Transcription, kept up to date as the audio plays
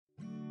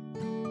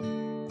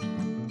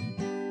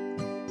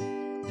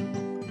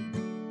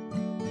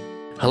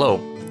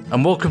Hello,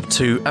 and welcome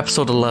to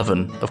episode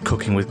 11 of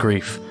Cooking with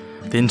Grief,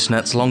 the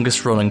internet's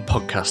longest running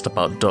podcast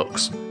about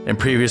ducks. In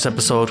previous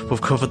episode,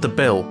 we've covered the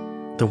bill,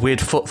 the weird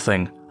foot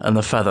thing, and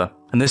the feather.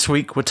 And this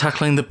week, we're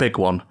tackling the big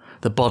one,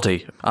 the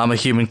body. I'm a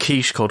human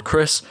quiche called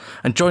Chris,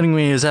 and joining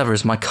me as ever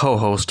is my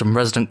co-host and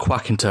resident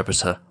quack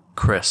interpreter,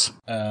 Chris.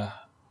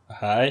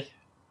 Hi.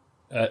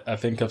 I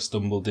think I've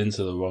stumbled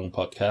into the wrong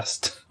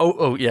podcast.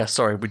 Oh, yeah.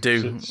 Sorry, we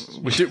do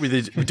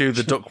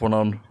the duck one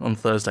on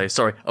Thursday.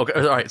 Sorry. Okay,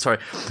 all right. Sorry.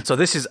 So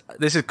this is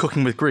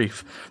Cooking with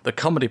Grief, the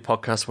comedy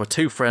podcast where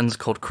two friends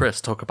called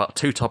Chris talk about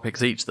two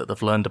topics each that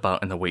they've learned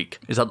about in the week.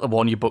 Is that the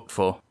one you booked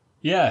for?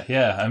 Yeah.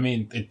 I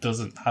mean, it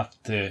doesn't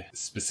have to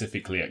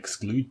specifically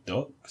exclude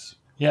ducks.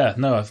 Yeah,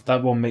 no,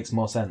 that one makes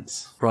more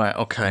sense. Right.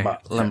 Okay.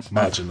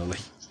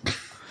 Marginally.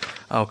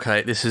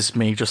 Okay. This is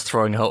me just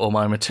throwing out all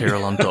my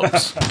material on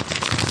ducks.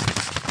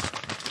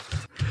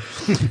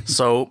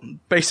 So,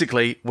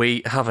 basically,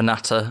 we have a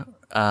natter,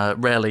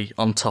 rarely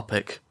on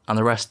topic, and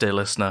the rest, dear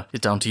listener,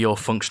 is down to your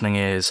functioning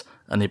ears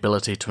and the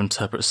ability to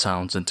interpret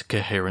sounds into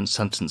coherent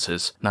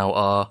sentences. Now,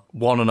 our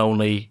one and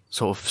only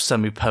sort of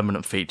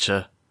semi-permanent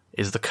feature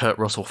is the Kurt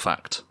Russell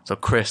fact. So,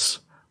 Chris,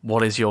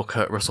 what is your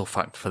Kurt Russell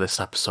fact for this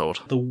episode?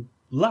 The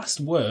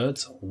last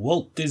words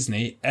Walt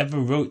Disney ever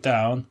wrote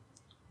down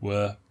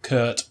were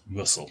Kurt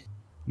Russell.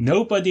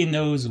 Nobody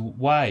knows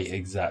why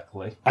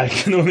exactly. I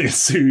can only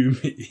assume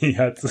he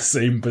had the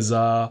same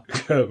bizarre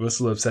Kurt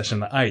Russell obsession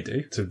that I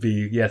do, to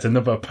be yet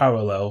another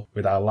parallel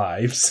with our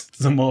lives.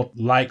 The more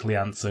likely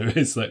answer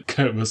is that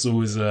Kurt Russell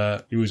was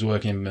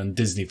working on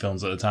Disney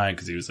films at the time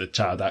because he was a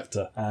child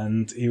actor,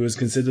 and he was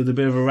considered a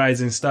bit of a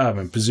rising star,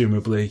 and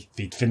presumably if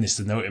he'd finished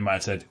the note, it might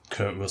have said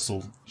Kurt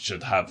Russell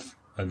should have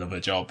another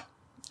job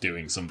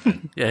doing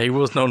something. Yeah, he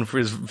was known for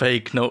his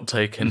vague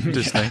note-taking,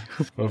 Disney.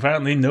 Well,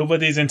 apparently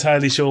nobody's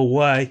entirely sure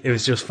why. It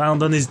was just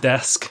found on his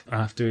desk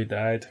after he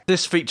died.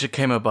 This feature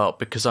came about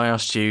because I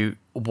asked you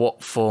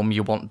what form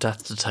you want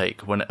death to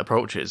take when it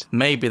approaches.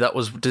 Maybe that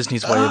was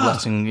Disney's way of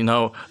letting you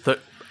know that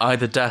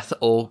either death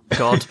or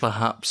God,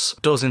 perhaps,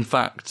 does in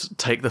fact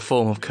take the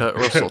form of Kurt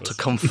Russell to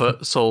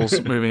comfort souls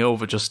moving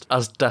over. Just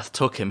as death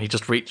took him, he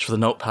just reached for the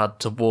notepad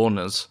to warn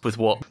us with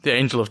what the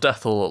angel of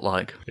death will look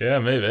like. Yeah,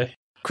 maybe.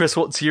 Chris,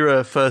 what's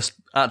your first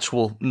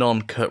actual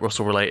non-Kurt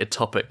Russell related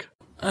topic?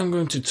 I'm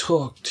going to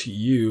talk to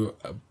you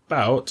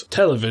about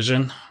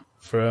television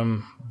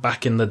from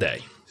back in the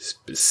day.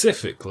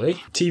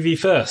 Specifically, TV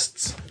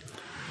firsts.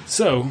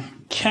 So,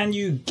 can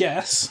you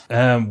guess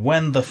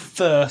when the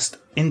first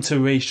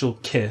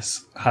interracial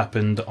kiss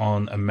happened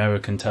on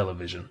American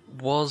television?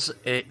 Was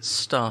it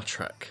Star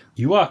Trek?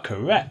 You are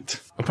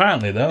correct.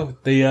 Apparently, though,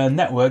 the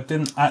network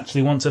didn't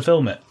actually want to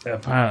film it.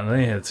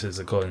 Apparently, it is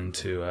according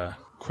to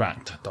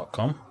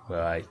Cracked.com,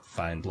 where I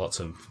find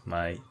lots of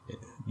my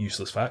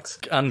useless facts.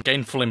 And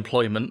gainful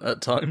employment at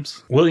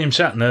times. William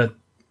Shatner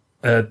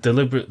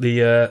deliberately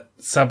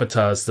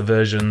sabotaged the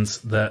versions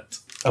that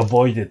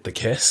avoided the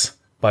kiss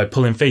by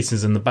pulling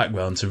faces in the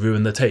background to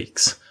ruin the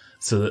takes,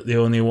 so that the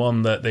only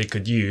one that they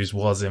could use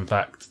was, in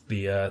fact,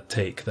 the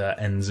take that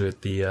ends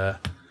with the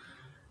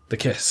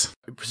kiss.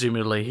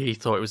 Presumably, he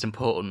thought it was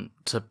important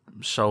to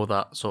show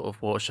that sort of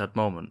watershed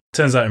moment.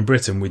 Turns out in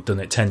Britain, we'd done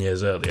it 10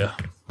 years earlier,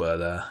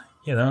 but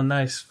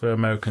nice for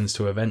Americans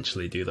to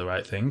eventually do the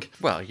right thing.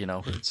 Well,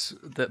 it's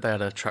they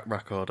had a track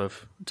record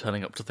of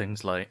turning up to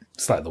things late.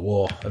 It's like the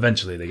war.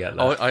 Eventually they get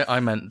there. Oh, I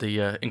meant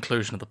the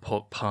inclusion of the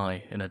pork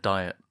pie in a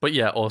diet. But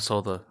yeah,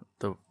 also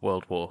the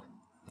World War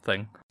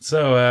thing.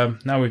 So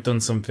now we've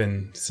done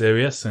something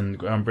serious and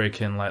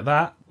groundbreaking like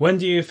that. When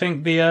do you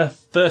think the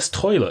first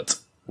toilet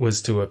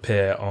was to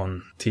appear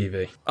on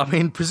TV? I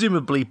mean,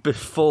 presumably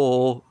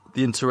before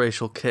the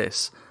interracial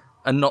kiss,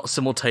 and not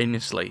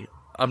simultaneously.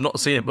 I've not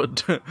seen it,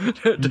 but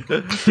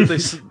did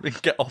they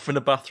get off in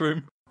a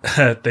bathroom?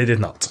 They did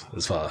not,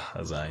 as far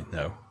as I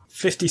know.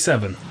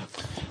 57.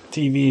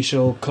 TV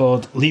show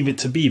called Leave It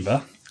to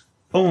Beaver.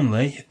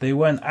 Only they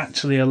weren't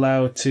actually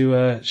allowed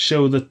to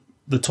show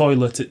the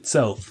toilet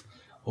itself.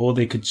 All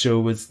they could show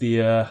was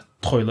the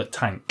toilet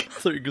tank. I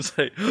thought you were going to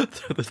say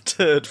the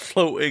turd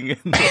floating in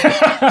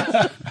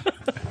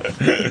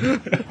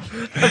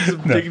That's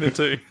some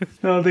dignity.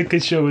 No, they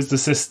could show was the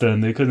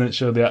cistern. They couldn't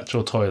show the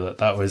actual toilet.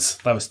 That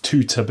was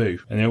too taboo.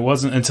 And it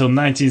wasn't until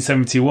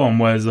 1971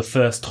 where the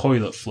first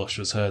toilet flush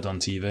was heard on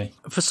TV.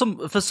 For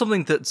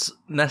something that's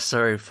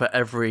necessary for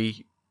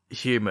every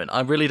human,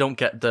 I really don't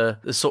get the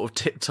sort of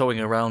tiptoeing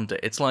around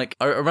it. It's like,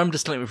 I remember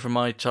distinctly from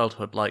my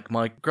childhood, like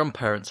my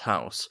grandparents'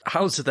 house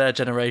of their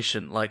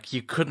generation, like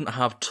you couldn't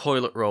have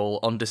toilet roll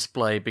on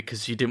display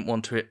because you didn't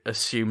want to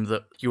assume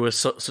that you were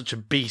such a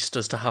beast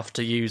as to have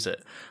to use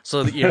it.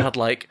 So that you had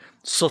like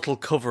subtle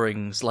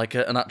coverings, like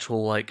an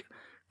actual like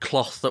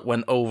cloth that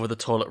went over the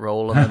toilet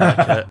roll, and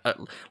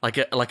then like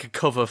a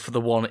cover for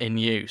the one in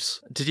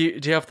use. Do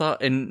you have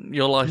that in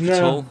your life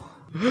at all?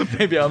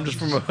 Maybe I'm just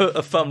from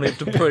a family of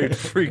depraved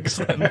freaks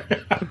then.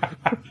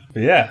 But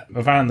yeah,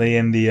 apparently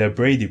in the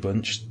Brady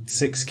Bunch,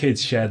 6 kids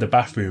shared a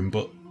bathroom,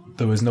 but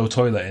there was no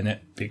toilet in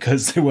it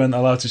because they weren't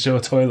allowed to show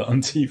a toilet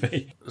on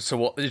TV. So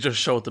what? You just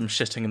showed them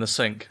shitting in the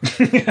sink.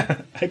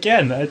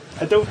 Again,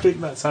 I don't think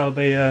that's how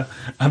they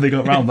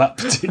got around that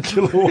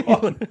particular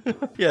one.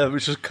 Yeah, it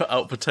was just cut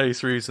out for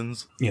taste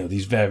reasons. You know,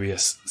 these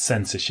various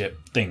censorship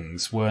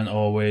things wasn't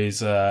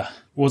always a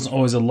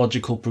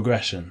logical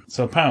progression.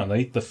 So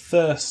apparently, the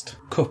first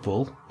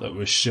couple that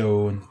was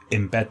shown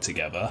in bed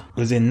together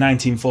was in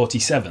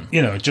 1947.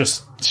 You know,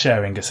 just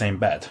sharing the same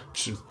bed.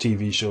 Which was a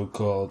TV show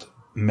called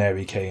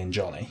Mary Kay and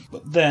Johnny.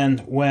 But then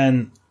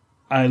when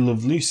I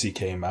Love Lucy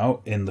came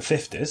out in the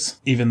 50s,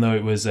 even though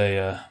it was they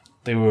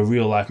were a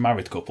real life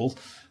married couple,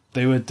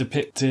 they were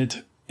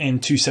depicted in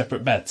two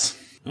separate beds.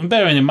 And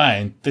bearing in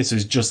mind, this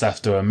was just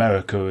after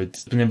America had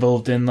been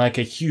involved in like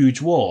a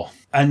huge war.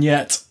 And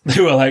yet they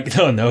were like,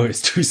 no,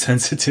 it's too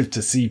sensitive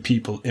to see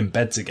people in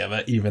bed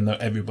together, even though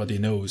everybody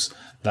knows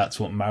that's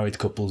what married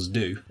couples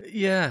do.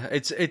 Yeah,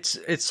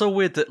 it's so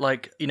weird that,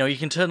 like, you know, you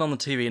can turn on the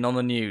TV and on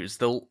the news,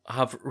 they'll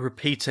have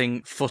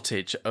repeating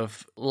footage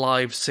of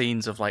live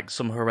scenes of, like,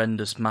 some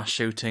horrendous mass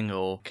shooting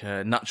or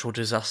natural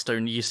disaster,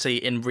 and you see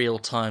in real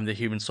time the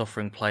human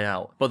suffering play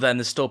out. But then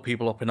there's still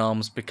people up in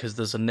arms because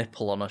there's a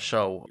nipple on a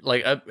show.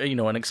 Like, you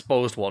know, an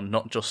exposed one,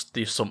 not just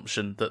the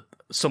assumption that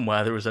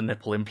somewhere there was a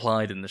nipple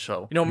implied in the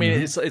show. You know what I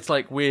mean? It's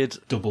like weird...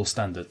 Double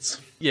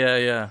standards.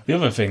 Yeah. The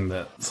other thing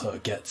that sort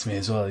of gets me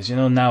as well is, you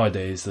know,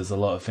 nowadays there's a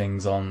lot of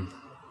things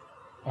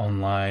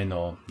online,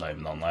 or not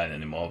even online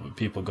anymore, but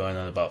people going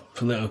on about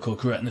political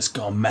correctness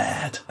gone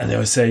mad. And they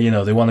would say, you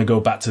know, they want to go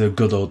back to the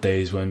good old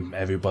days when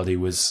everybody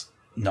was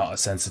not a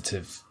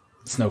sensitive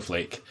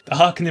snowflake. They're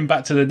harkening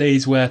back to the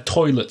days where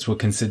toilets were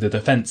considered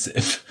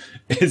offensive.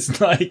 It's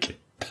like...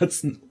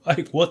 That's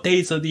like, what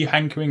days are you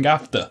hankering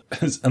after?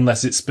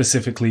 Unless it's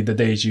specifically the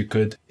days you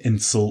could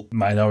insult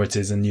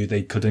minorities and knew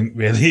they couldn't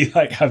really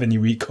like have any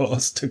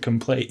recourse to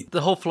complain.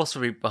 The whole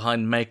philosophy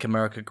behind Make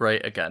America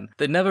Great Again,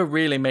 they never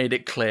really made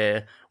it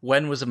clear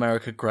when was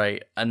America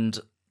great, and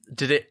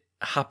did it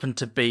happen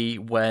to be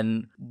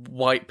when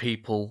white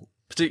people,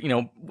 you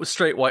know,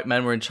 straight white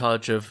men were in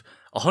charge of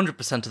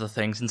 100% of the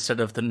things instead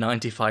of the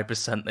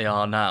 95% they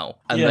are now.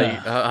 And they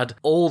had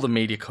all the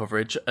media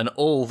coverage and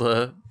all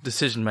the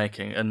decision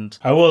making. And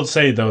I will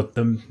say though,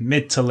 the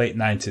mid to late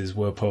 90s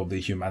were probably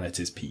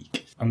humanity's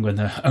peak. I'm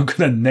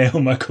gonna nail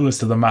my colours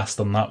to the mast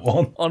on that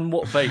one. On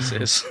what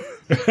basis?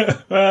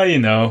 Well, you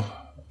know,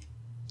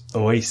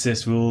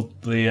 Oasis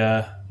ruled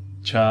the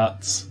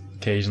charts,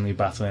 occasionally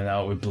battling it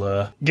out with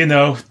Blur. You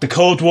know, the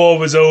Cold War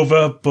was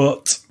over,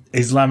 but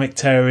Islamic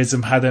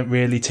terrorism hadn't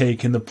really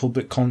taken the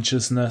public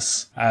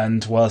consciousness,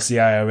 and whilst the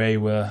IRA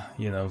were,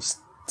 you know,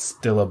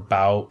 still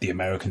about, the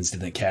Americans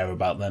didn't care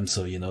about them,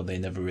 so, you know, they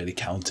never really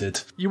counted.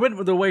 You went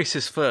with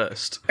Oasis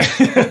first,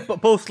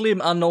 but both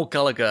Liam and Noel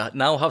Gallagher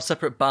now have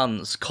separate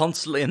bands,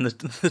 constantly in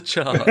the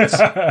charts.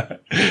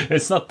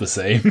 It's not the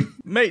same.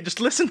 Mate, just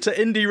listen to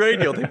indie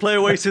radio, they play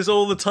Oasis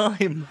all the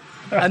time.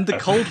 And the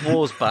Cold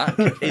War's back,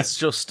 it's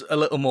just a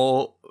little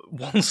more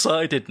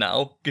one-sided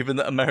now, given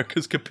that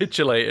America's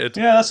capitulated.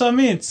 Yeah, that's what I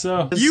mean.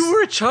 So you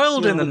were a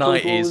child in the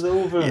 90s.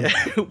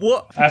 Yeah,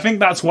 what? I think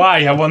that's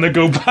why I want to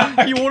go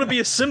back. You want to be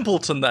a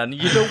simpleton then.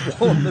 You don't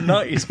want the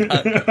 90s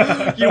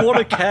back. You want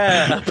to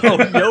care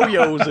about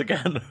yo-yos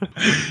again.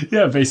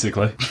 Yeah,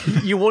 basically.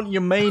 You want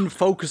your main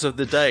focus of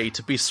the day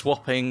to be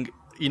swapping,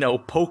 you know,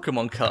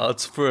 Pokemon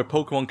cards for a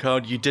Pokemon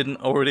card you didn't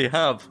already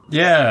have.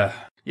 Yeah.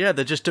 Yeah,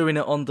 they're just doing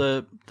it on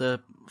the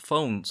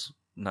phones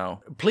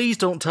now. Please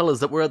don't tell us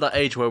that we're at that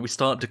age where we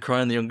start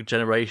decrying the younger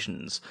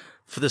generations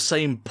for the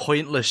same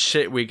pointless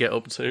shit we get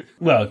up to.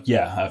 Well,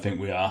 yeah, I think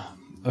we are.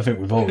 I think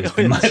we've always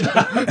been like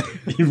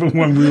that, even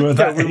when we were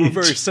that age. We were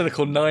very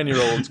cynical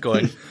 9-year-olds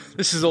going,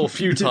 this is all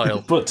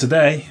futile. But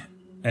today,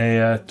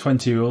 a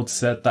 20-year-old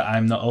said that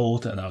I'm not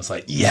old, and I was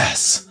like,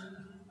 yes!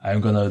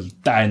 I'm going to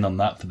dine on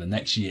that for the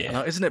next year.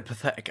 Now, isn't it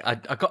pathetic? I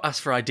got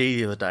asked for ID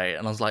the other day,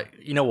 and I was like,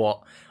 you know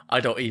what? I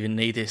don't even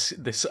need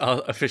this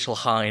official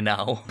high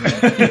now.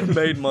 You've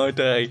made my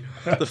day.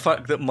 The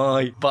fact that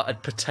my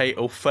battered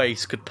potato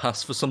face could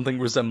pass for something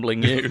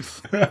resembling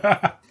youth.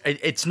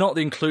 It's not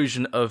the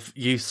inclusion of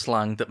youth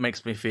slang that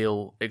makes me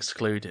feel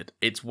excluded.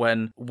 It's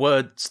when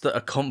words that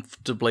are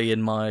comfortably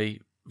in my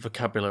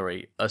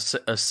vocabulary are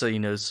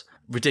seen as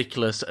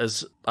ridiculous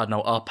as, I don't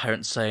know, our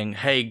parents saying,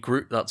 hey,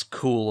 that's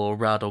cool or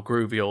rad or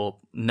groovy or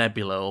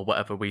nebula or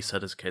whatever we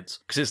said as kids.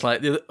 Because it's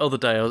like the other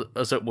day I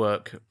was at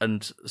work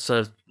and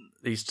so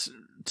these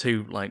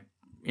two, like,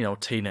 you know,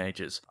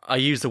 teenagers. I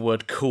use the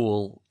word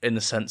cool in the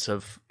sense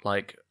of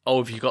like, oh,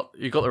 have you got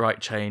the right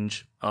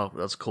change? Oh,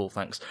 that's cool,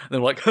 thanks. And they're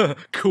like, huh,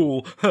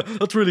 cool, huh,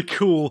 that's really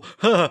cool.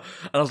 Huh.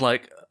 And I was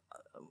like,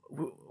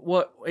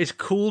 What is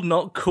cool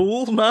not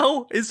cool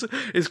now? Is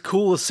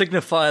cool a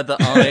signifier that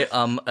I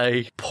am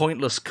a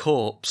pointless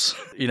corpse?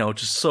 You know,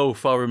 just so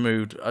far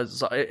removed.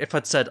 If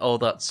I'd said, "Oh,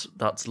 that's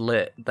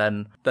lit,"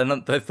 then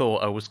they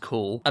thought I was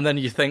cool. And then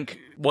you think,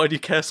 why do you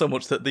care so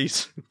much that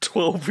these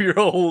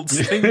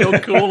 12-year-olds think you're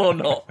cool or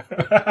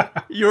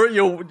not? You're at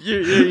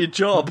your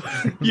job.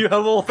 You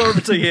have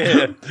authority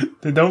here.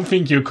 They don't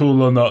think you're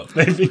cool or not.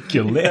 They think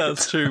you're lit. Yeah,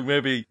 that's true.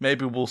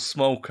 Maybe we'll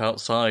smoke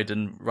outside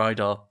and ride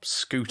our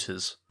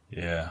scooters.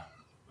 Yeah.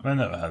 I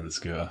never had a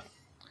scooter.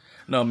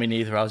 No, me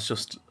neither.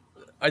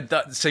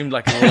 That seemed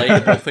like a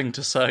relatable thing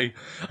to say.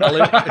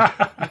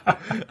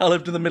 I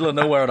lived in the middle of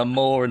nowhere on a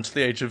moor until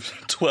the age of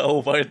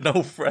 12. I had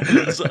no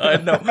friends. I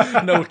had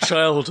no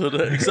childhood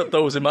except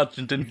those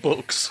imagined in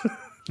books.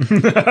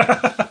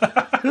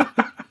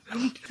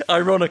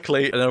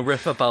 Ironically, in a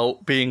riff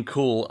about being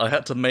cool, I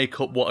had to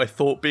make up what I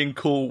thought being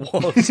cool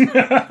was.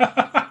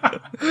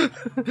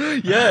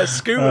 Yeah,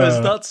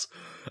 scooters,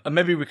 and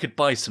maybe we could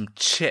buy some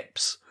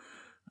chips.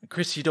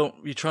 Chris, you're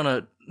trying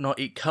to not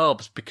eat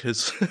carbs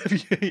because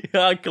you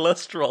had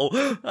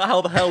cholesterol.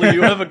 How the hell are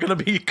you ever going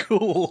to be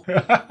cool?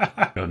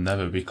 You'll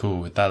never be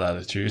cool with that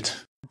attitude.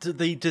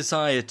 The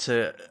desire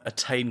to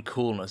attain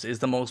coolness is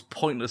the most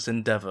pointless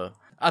endeavour.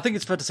 I think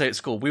it's fair to say at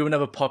school, we were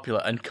never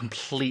popular and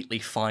completely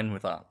fine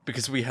with that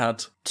because we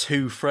had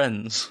 2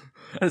 friends.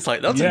 And it's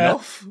like, that's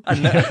enough.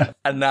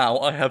 And now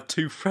I have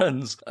 2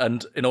 friends.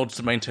 And in order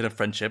to maintain a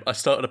friendship, I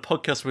started a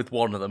podcast with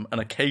one of them and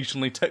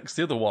occasionally text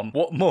the other one.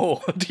 What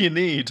more do you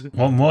need?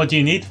 What more do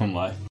you need from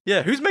life?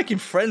 Yeah, who's making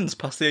friends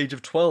past the age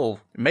of 12?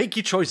 Make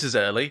your choices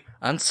early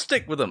and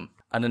stick with them.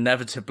 And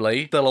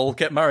inevitably, they'll all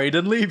get married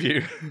and leave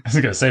you. I was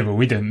going to say, but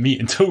we didn't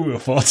meet until we were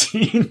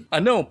 14. I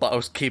know, but I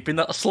was keeping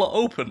that slot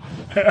open.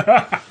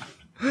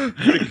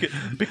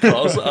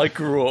 Because I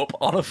grew up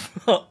on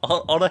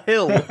a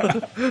hill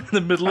in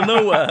the middle of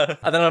nowhere,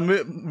 and then I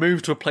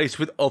moved to a place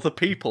with other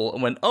people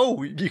and went,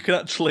 oh, you can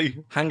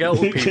actually hang out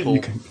with people.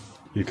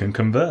 You can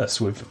converse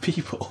with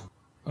people.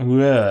 We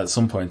were at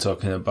some point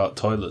talking about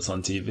toilets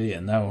on TV,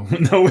 and now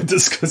we're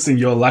discussing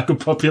your lack of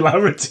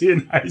popularity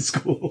in high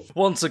school.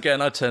 Once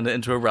again, I turned it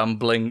into a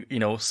rambling,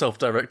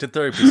 self-directed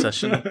therapy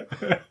session.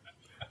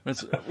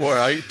 Where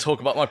I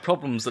talk about my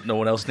problems that no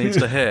one else needs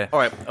to hear. All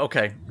right,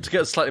 okay, to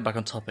get slightly back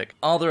on topic,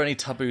 are there any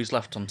taboos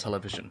left on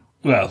television?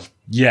 Well,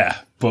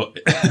 yeah, but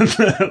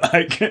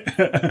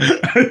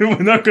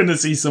we're not going to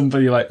see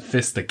somebody like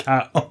fist a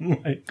cat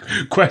on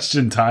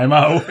Question Time,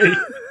 are we?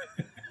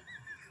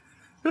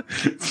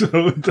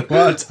 So there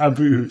are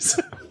taboos.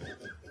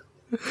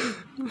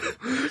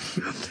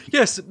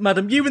 Yes,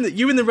 madam, you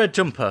in the red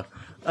jumper.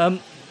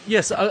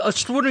 Yes, I was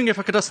just wondering if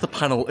I could ask the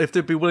panel if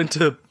they'd be willing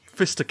to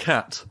fist a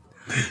cat.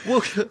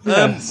 Well,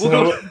 Boris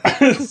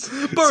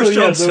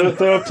Johnson.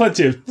 There are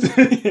plenty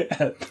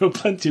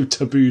of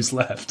taboos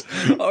left.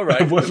 All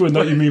right. Whether or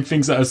not you mean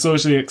things that are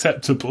socially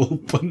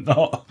acceptable but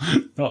not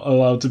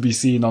allowed to be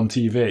seen on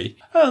TV.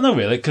 I don't know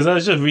really, because I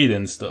was just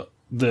reading stuff.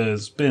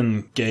 There's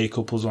been gay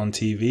couples on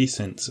TV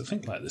since I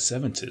think the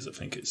 70s. I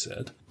think it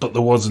said, but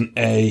there wasn't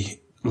a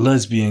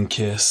lesbian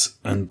kiss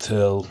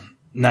until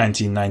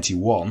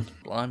 1991.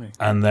 Blimey.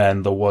 And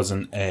then there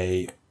wasn't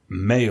a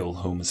male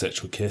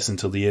homosexual kiss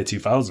until the year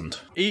 2000.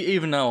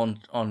 Even now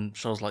on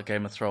shows like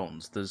Game of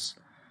Thrones, there's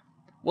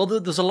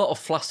a lot of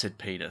flaccid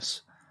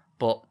penis,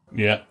 but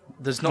yeah,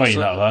 there's not. Well,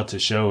 you're not allowed to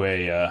show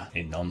a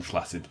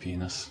non-flaccid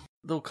penis.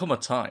 There'll come a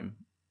time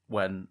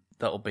when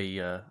that'll be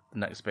the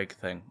next big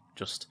thing.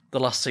 Just the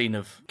last scene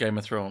of Game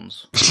of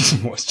Thrones.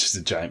 What's just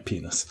a giant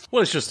penis?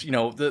 Well, it's just,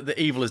 the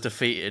evil is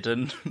defeated,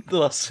 and the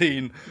last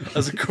scene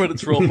as a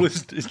credits roll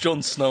is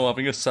Jon Snow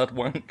having a sad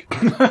wank.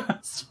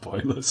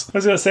 Spoilers. I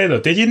was going to say, though,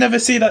 did you never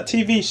see that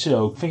TV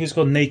show? I think it's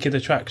called Naked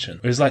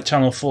Attraction. It was like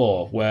Channel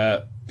 4,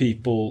 where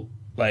people,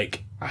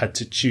 had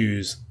to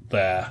choose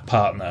their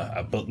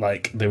partner, but,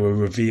 they were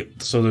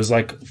revealed. So there's,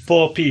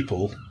 4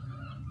 people.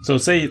 So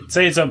say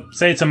it's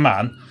a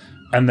man,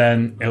 and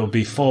then it would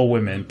be 4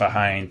 women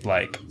behind,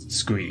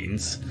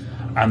 screens,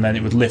 and then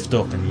it would lift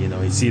up and,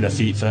 you'd see their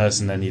feet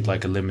first, and then you'd,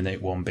 eliminate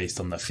one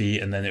based on the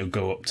feet, and then it would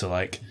go up to,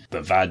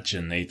 the vag,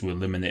 and they'd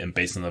eliminate them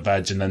based on the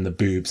vag, and then the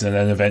boobs, and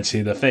then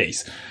eventually the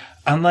face.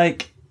 And,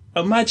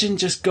 imagine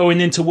just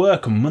going into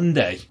work on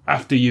Monday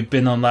after you've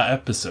been on that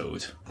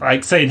episode.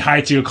 Saying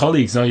hi to your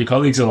colleagues, and all your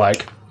colleagues are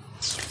like,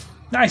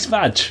 nice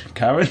vag,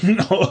 Karen,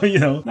 or,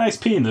 nice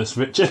penis,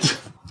 Richard.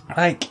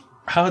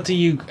 How do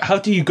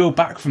you go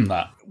back from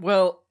that?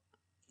 Well,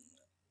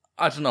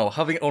 I don't know.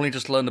 Having only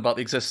just learned about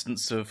the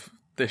existence of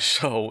this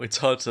show, it's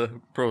hard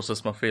to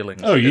process my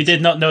feelings. Oh, you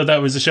did not know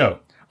that was a show?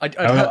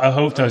 I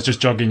hoped I was just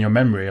jogging your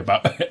memory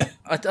about it.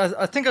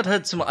 I think I'd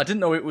heard some. I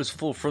didn't know it was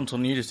full frontal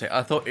nudity.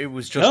 I thought it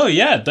was just. Oh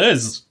yeah,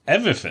 there's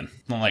everything.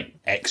 Not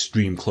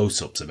extreme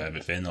close-ups of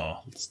everything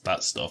or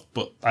that stuff,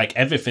 but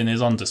everything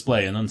is on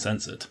display and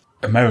uncensored.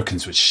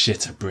 Americans would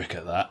shit a brick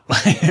at that.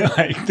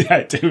 Like the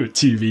idea of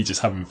TV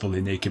just having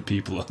fully naked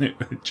people on it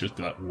would just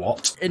be like,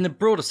 what? In a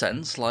broader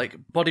sense, like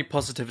body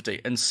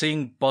positivity and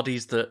seeing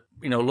bodies that,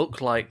 you know, look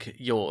like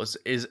yours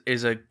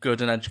is a good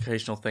and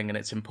educational thing, and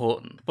it's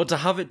important. But to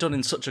have it done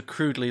in such a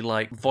crudely,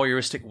 like,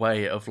 voyeuristic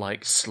way of,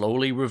 like,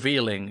 slowly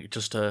revealing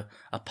just a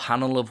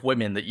panel of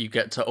women that you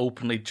get to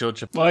openly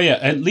judge. Well, yeah,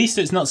 at least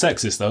it's not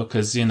sexist, though,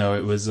 because, you know,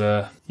 it was,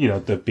 you know,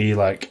 there'd be,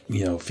 like,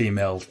 you know,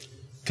 female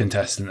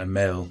contestant and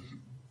male.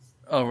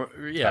 Oh,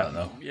 yeah. I don't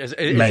know.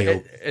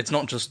 Male. It's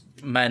not just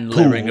men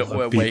leering at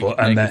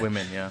naked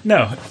women, yeah.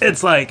 No,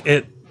 it's like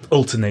it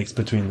alternates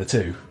between the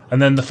two.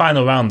 And then the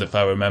final round, if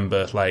I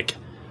remember, like,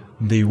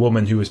 the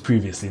woman who was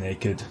previously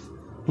naked,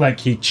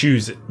 like, he'd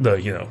choose it, though,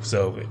 you know,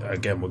 so,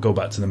 again, we'll go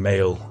back to the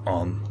male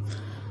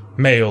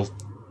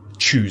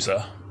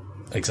chooser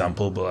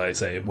example, but like I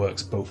say, it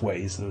works both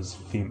ways.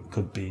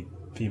 Could be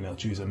female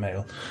chooser,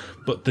 male.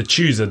 But the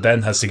chooser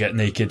then has to get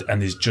naked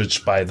and is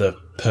judged by the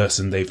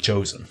person they've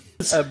chosen.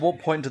 At what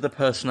point do the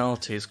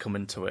personalities come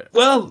into it?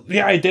 Well,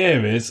 the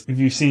idea is, if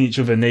you've seen each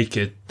other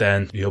naked,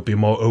 then you'll be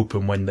more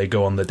open when they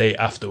go on the date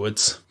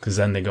afterwards, because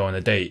then they go on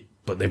a date,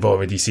 but they've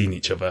already seen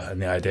each other,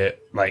 and the idea,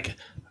 like,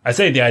 I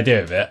say the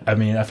idea of it, I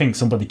mean, I think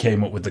somebody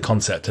came up with the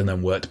concept and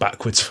then worked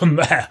backwards from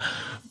there.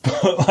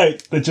 But,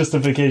 like, the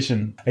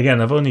justification,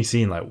 again, I think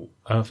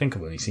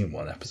I've only seen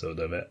one episode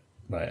of it,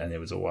 like, and it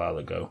was a while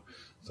ago.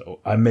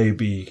 So I may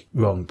be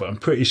wrong, but I'm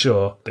pretty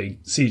sure they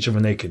see each other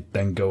naked,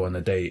 then go on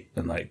a date,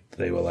 and like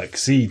they were like,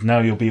 "See, now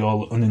you'll be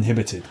all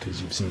uninhibited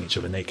because you've seen each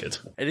other naked."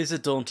 It is a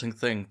daunting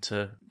thing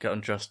to get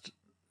undressed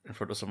in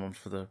front of someone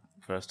for the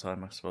first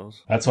time, I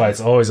suppose. That's why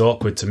it's always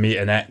awkward to meet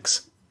an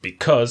ex,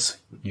 because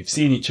you've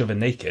seen each other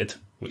naked,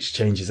 which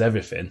changes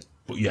everything,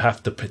 but you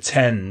have to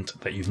pretend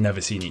that you've never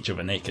seen each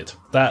other naked.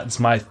 That's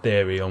my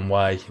theory on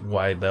why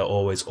they're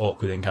always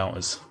awkward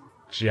encounters.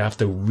 You have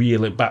to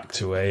reel it back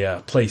to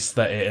a place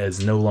that it is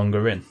no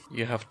longer in.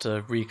 You have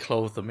to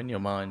reclothe them in your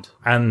mind.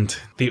 And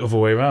the other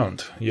way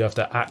around. You have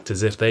to act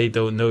as if they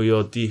don't know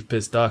your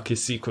deepest,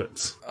 darkest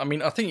secrets. I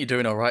mean, I think you're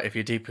doing all right if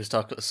your deepest,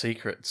 darkest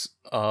secrets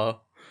are...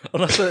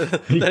 Unless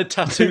they're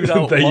tattooed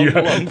out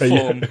long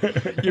form.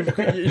 You've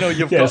got...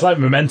 It's like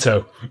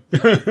Memento.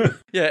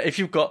 Yeah, if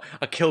you've got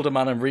 "I killed a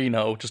man in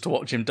Reno just to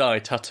watch him die"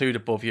 tattooed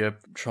above your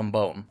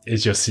trombone.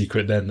 Is your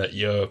secret then that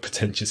you're a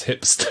pretentious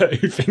hipster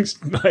who thinks,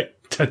 like,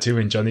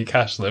 tattooing Johnny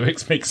Cash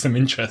lyrics makes them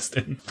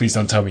interesting? Please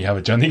don't tell me you have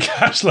a Johnny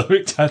Cash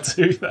lyric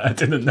tattoo that I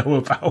didn't know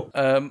about.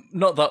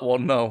 Not that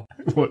one, no.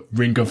 What,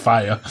 Ring of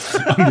Fire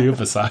on the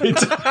other side?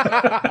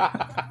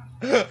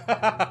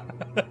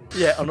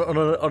 Yeah,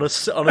 on a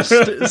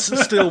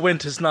still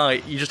winter's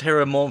night, you just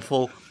hear a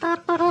mournful...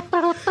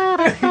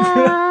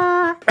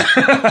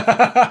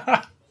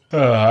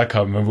 I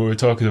can't remember what we were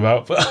talking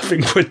about, but I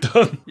think we're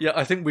done. Yeah,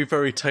 I think we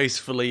very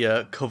tastefully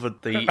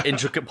covered the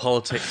intricate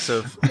politics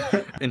of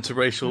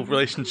interracial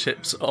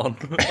relationships on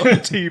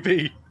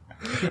TV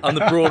and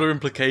the broader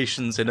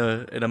implications in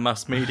a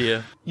mass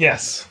media.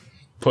 Yes.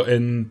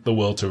 Putting the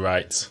world to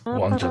rights.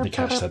 One Johnny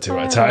Cash tattoo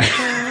at a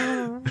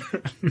time.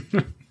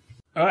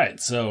 Alright,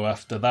 so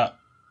after that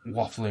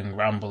waffling,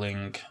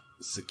 rambling,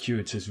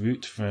 circuitous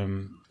route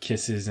from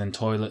kisses and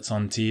toilets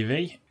on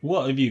TV,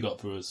 what have you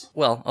got for us?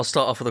 Well, I'll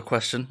start off with a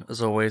question,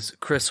 as always.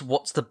 Chris,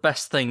 what's the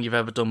best thing you've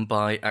ever done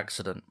by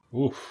accident?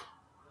 Oof.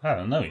 I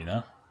don't know, you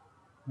know.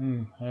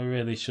 I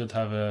really should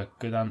have a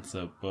good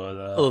answer, but...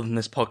 Other than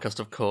this podcast,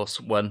 of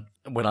course, when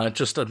I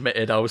just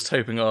admitted I was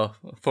taping our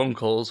phone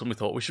calls and we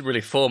thought we should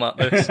really format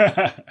this.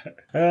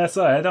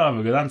 Sorry, I don't have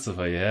a good answer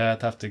for you.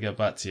 I'd have to get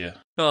back to you.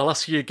 I'll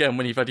ask you again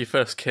when you've had your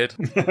first kid.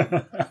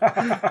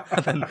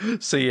 And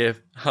then see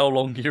how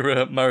long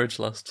your marriage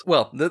lasts.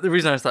 Well, the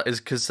reason I ask that is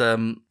because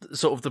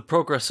sort of the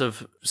progress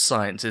of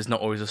science is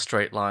not always a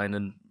straight line,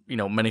 and you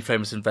know, many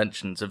famous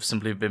inventions have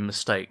simply been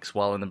mistakes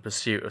while in the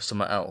pursuit of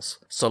something else.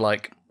 So,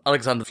 like,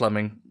 Alexander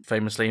Fleming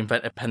famously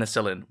invented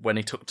penicillin when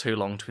he took too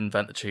long to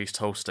invent the cheese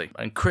toastie.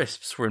 And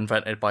crisps were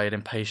invented by an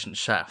impatient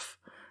chef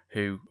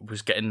who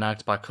was getting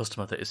nagged by a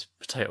customer that his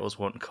potatoes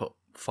weren't cut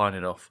fine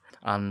enough.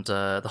 And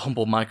the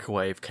humble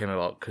microwave came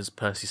about because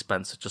Percy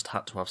Spencer just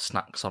had to have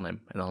snacks on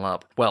him in the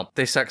lab. Well,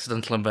 this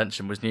accidental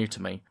invention was new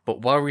to me,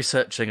 but while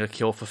researching a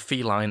cure for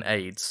feline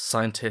AIDS,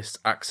 scientists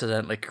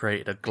accidentally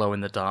created a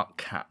glow-in-the-dark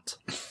cat.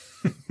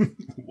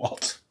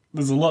 What?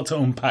 There's a lot to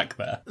unpack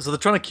there. So they're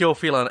trying to cure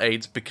feline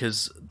AIDS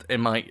because it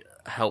might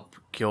help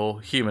cure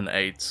human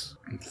AIDS.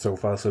 So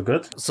far, so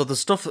good. So the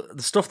stuff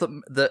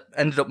that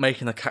ended up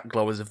making the cat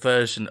glow is a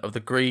version of the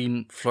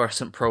green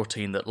fluorescent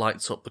protein that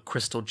lights up the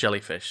crystal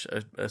jellyfish,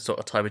 a sort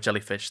of type of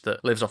jellyfish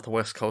that lives off the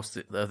west coast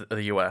of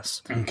the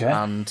US. Okay.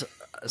 And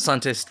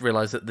scientists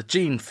realised that the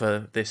gene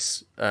for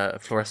this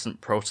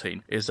fluorescent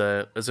protein is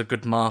a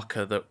good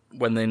marker that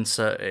when they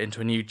insert it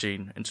into a new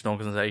gene, into an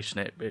organisation,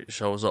 it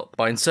shows up.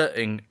 By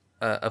inserting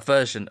a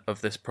version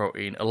of this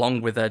protein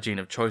along with their gene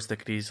of choice, they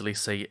could easily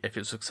see if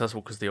it's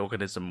successful because the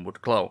organism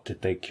would glow.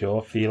 Did they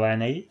cure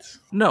feline AIDS?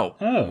 No.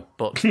 Oh.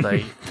 But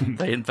they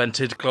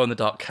invented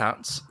glow-in-the-dark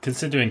cats.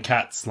 Considering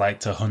cats like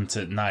to hunt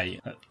at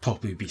night, that'd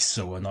probably be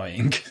so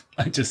annoying.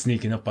 Like just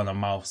sneaking up on a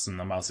mouse and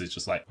the mouse is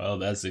just like, well,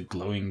 there's a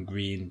glowing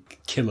green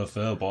killer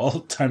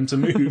furball. Time to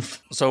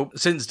move. So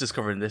since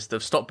discovering this,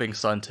 they've stopped being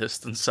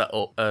scientists and set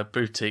up a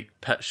boutique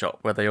pet shop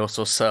where they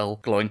also sell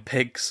glowing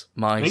pigs,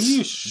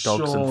 mice,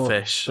 dogs and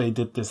fish. They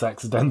did this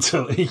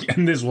accidentally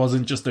and this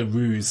wasn't just a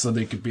ruse so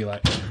they could be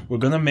like, we're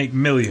going to make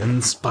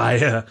millions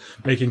by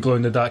making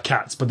glow-in-the-dark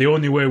cats, but the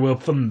only way we'll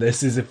fund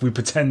this is if we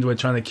pretend we're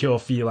trying to cure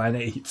feline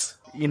AIDS.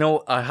 You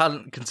know, I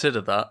hadn't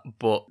considered that,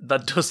 but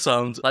that does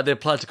sound like they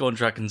applied to go on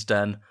Dragon's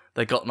Den.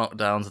 They got knocked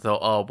down, so they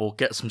thought, oh, we'll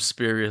get some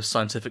spurious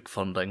scientific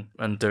funding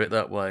and do it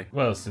that way.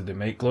 What else did they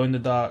make?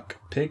 Glow-in-the-dark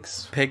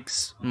pigs?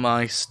 Pigs,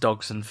 mice,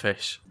 dogs and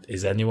fish.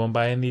 Is anyone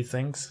buying these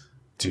things?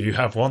 Do you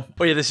have one?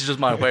 Oh yeah, this is just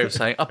my way of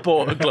saying I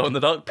bought a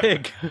glow-in-the-dark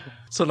pig,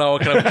 so now I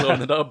can have a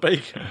glow-in-the-dark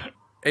pig.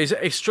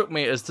 It struck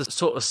me as the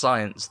sort of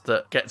science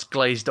that gets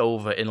glazed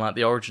over in like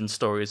the origin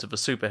stories of a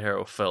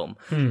superhero film.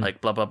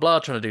 Like blah, blah, blah,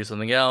 trying to do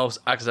something else,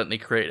 accidentally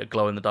create a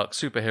glow-in-the-dark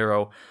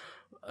superhero,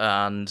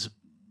 and,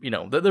 you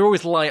know, they're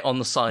always light on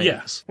the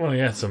science. Yeah. Well,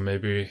 yeah, so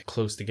maybe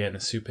close to getting a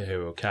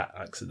superhero cat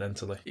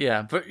accidentally.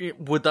 Yeah, but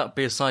would that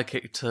be a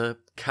sidekick to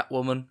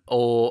Catwoman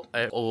or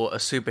a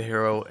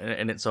superhero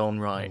in its own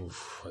right?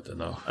 Oof, I don't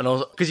know. And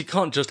also, because you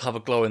can't just have a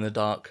glow in the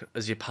dark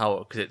as your power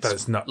because it's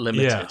That's not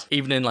limited. Yeah.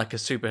 Even in like a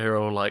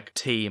superhero like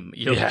team,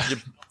 you're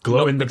Glow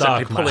not in the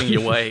exactly dark, pulling man.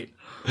 your weight.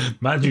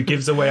 Man who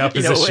gives away our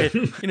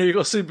position. You've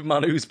got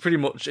Superman who's pretty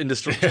much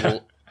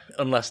indestructible.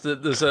 Unless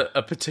there's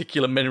a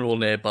particular mineral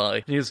nearby.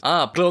 And he goes,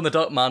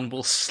 glow-in-the-dark man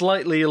will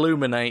slightly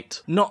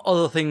illuminate, not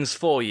other things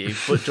for you,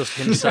 but just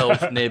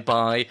himself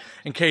nearby,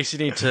 in case you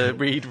need to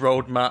read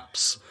road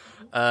maps.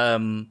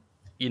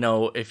 You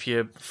know, if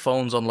your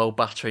phone's on low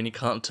battery and you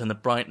can't turn the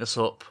brightness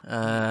up.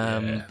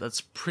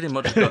 That's pretty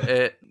much got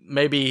it.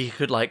 Maybe he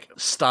could, like,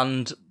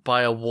 stand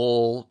by a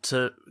wall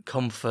to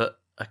comfort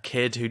a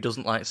kid who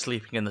doesn't like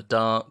sleeping in the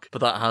dark,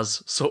 but that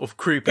has sort of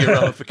creepy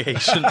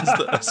ramifications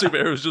that a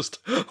superhero's just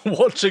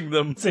watching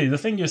them. See, the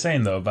thing you're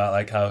saying, though, about,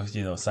 like, how,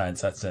 you know,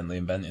 science accidentally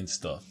inventing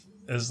stuff,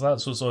 is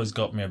that's what's always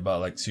got me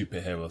about, like,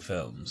 superhero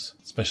films,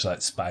 especially,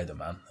 like,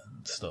 Spider-Man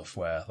and stuff,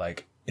 where,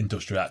 like,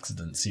 industrial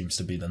accident seems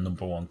to be the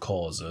number one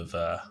cause of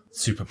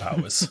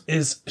superpowers,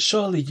 is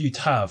surely you'd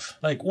have,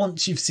 like,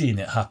 once you've seen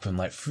it happen,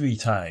 like, 3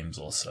 times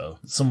or so,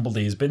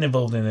 somebody has been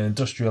involved in an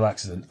industrial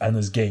accident and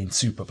has gained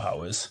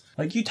superpowers.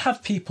 Like, you'd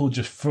have people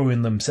just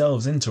throwing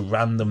themselves into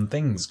random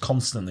things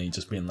constantly,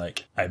 just being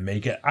like, I may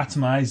get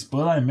atomized,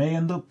 but I may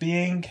end up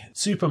being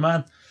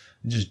Superman.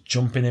 And just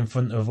jumping in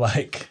front of,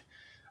 like,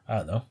 I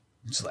don't know,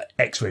 just like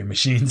X-ray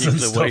machines and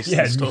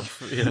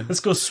stuff. Yeah. Let's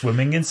go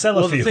swimming in Sellafield.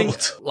 Well, the thing,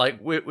 like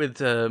with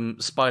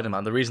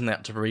Spider-Man, the reason they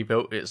had to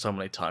reboot it so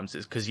many times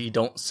is because you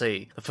don't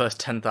see the first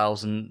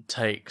 10,000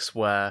 takes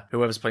where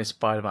whoever's playing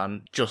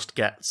Spider-Man just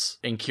gets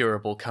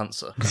incurable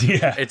cancer.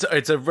 Yeah,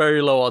 it's a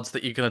very low odds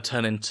that you're going to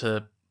turn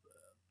into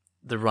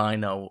the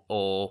Rhino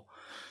or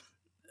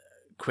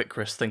quick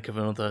Chris, think of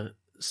another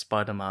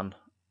Spider-Man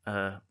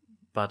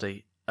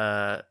baddie,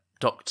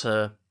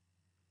 Dr.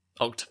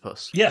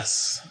 Octopus.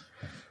 Yes.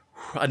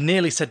 I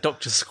nearly said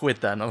Dr. Squid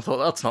then. I thought,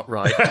 that's not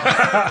right.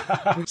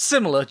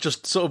 Similar,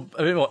 just sort of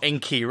a bit more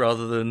inky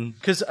rather than...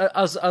 Because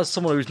as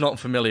someone who's not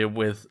familiar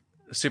with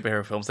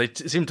superhero films, they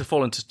seem to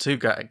fall into 2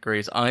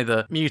 categories,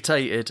 either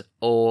mutated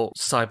or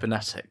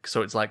cybernetic.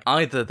 So it's like,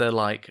 either they're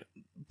like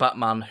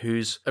Batman,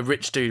 who's a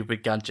rich dude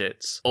with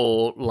gadgets,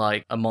 or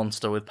like a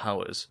monster with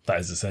powers. That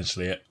is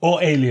essentially it.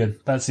 Or Alien,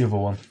 that's the other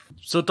one.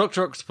 So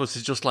Dr. Octopus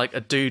is just like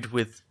a dude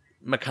with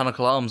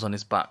mechanical arms on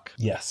his back.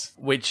 Yes.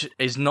 Which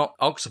is not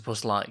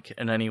octopus-like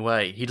in any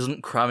way. He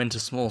doesn't cram into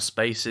small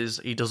spaces.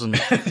 He doesn't...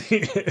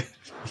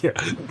 Yeah.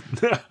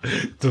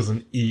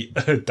 Doesn't eat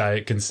a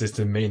diet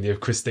consisting mainly of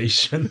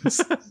crustaceans.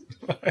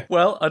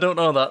 Well, I don't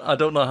know that. I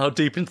don't know how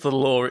deep into the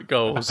lore it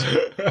goes.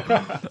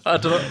 I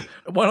don't know.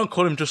 Why not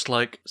call him just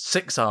like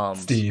 6 arms?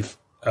 Steve.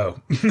 Oh.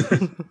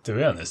 To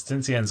be honest,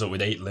 since he ends up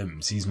with 8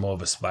 limbs, he's more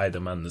of a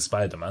Spider-Man than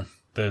Spider-Man.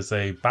 There's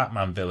a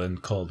Batman villain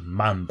called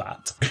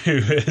Man-Bat, who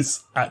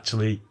is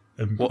actually,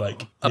 he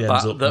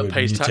ends up that with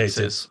pays mutated...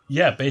 taxes?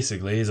 Yeah,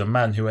 basically, he's a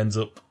man who ends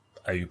up,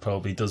 who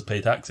probably does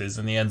pay taxes,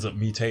 and he ends up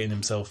mutating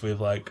himself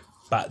with, like,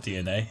 bat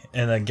DNA,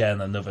 and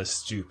again, another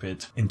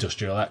stupid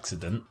industrial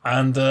accident,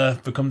 and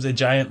becomes a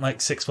giant, like,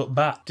 6-foot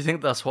bat. Do you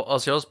think that's what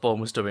Ozzy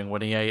Osbourne was doing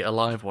when he ate a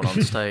live one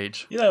on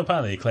stage? You know,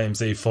 apparently he claims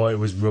that he thought it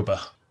was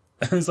rubber.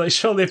 And it's like,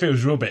 surely if it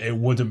was rubber, it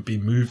wouldn't be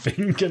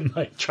moving and,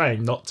 like,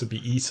 trying not to be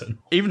eaten.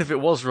 Even if it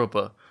was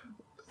rubber,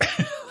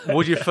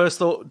 would your first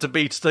thought to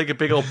be to take a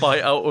big old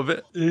bite out of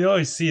it? You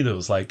always see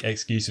those, like,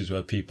 excuses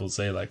where people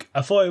say, like,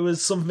 I thought it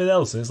was something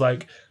else. And it's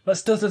like, that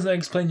still doesn't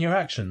explain your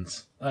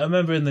actions. I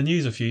remember in the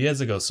news a few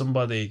years ago,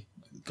 somebody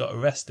got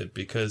arrested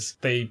because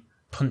they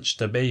punched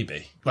a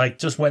baby. Like,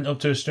 just went up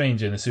to a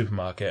stranger in a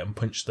supermarket and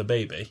punched the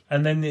baby.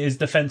 And then his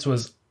defense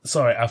was,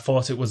 sorry, I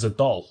thought it was a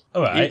doll.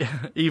 All right.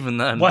 Even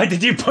then. Why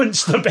did you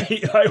punch the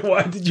bait? Like,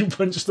 why did you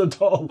punch the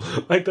doll?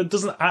 Like, that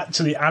doesn't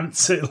actually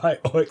answer,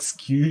 like, or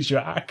excuse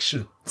your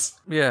actions.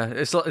 Yeah,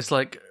 it's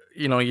like,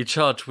 you know, you're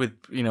charged with,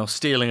 you know,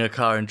 stealing a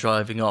car and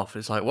driving off.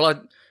 It's like,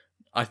 well,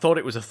 I thought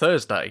it was a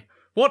Thursday.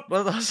 What?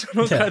 Well, that's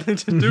not anything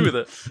to do with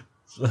it.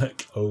 It's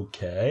like,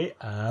 okay,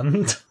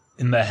 and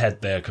in their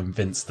head they're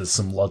convinced there's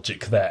some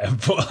logic there,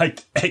 but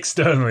like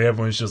externally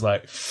everyone's just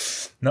like,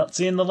 not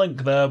seeing the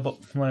link there, but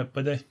like,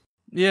 buddy.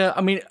 Yeah,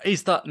 I mean,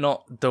 is that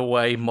not the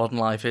way modern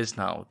life is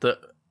now? That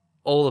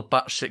all the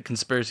batshit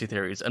conspiracy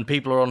theories and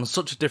people are on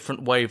such a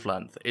different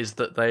wavelength is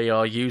that they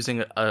are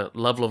using a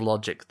level of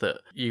logic that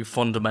you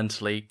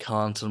fundamentally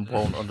can't and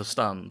won't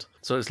understand.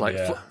 So it's like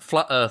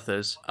flat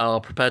earthers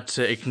are prepared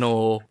to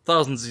ignore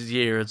thousands of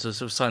years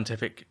of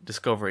scientific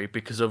discovery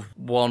because of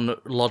one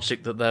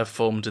logic that they've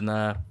formed in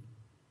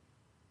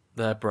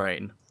their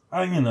brain.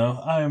 I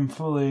am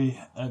fully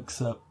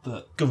accept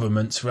that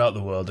governments throughout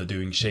the world are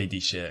doing shady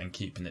shit and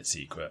keeping it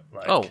secret.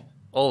 Like,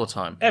 all the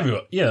time.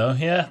 Everyone,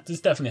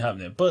 it's definitely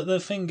happening. But the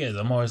thing is,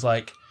 I'm always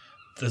like,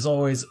 there's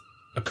always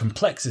a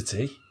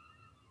complexity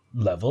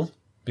level,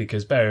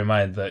 because bear in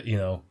mind that, you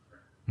know,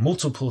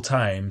 multiple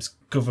times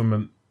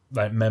government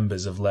like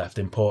members have left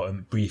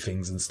important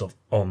briefings and stuff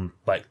on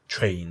like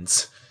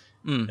trains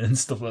and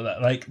stuff like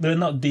that. Like, they're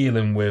not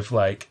dealing with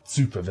like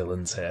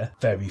supervillains here,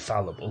 very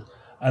fallible,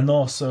 and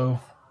also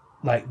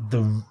like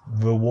the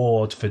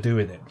reward for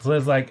doing it. So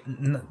there's like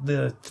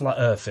the flat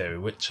earth theory,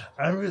 which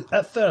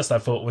at first I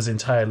thought was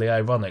entirely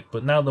ironic,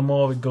 but now the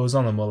more it goes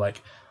on, the more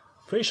like,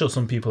 pretty sure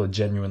some people are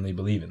genuinely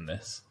believing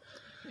this.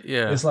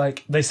 Yeah. It's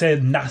like, they say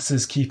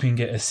NASA's keeping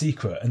it a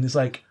secret, and it's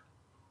like,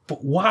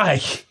 but why?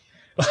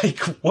 Like,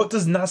 what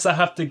does NASA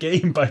have to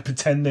gain by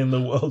pretending the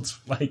world's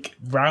like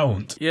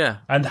round? Yeah.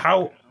 And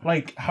how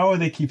are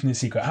they keeping it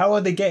secret? How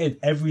are they getting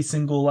every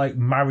single like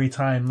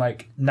maritime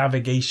like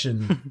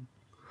navigation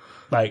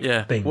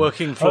thing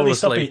working flawlessly?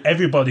 Are they stopping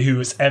everybody who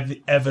has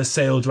ever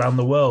sailed around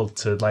the world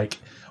to like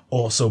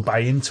also buy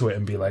into it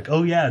and be like,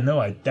 oh yeah, no,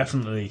 I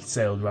definitely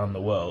sailed around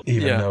the world,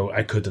 even though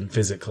I couldn't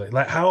physically?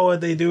 Like, how are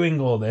they doing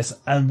all this,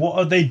 and what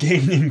are they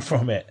gaining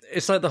from it?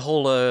 It's like the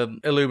whole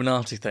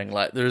Illuminati thing.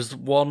 Like, there's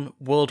one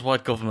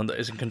worldwide government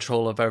that is in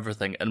control of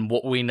everything, and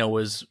what we know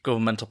as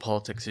governmental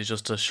politics is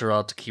just a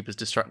charade to keep us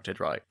distracted,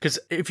 right? Because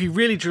if you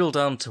really drill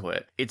down to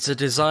it, it's a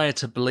desire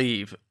to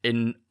believe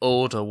in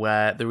order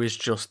where there is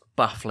just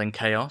baffling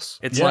chaos.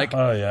 It's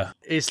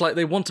it's like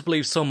they want to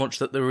believe so much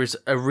that there is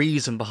a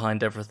reason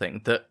behind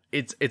everything, that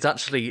it's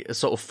actually a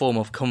sort of form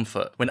of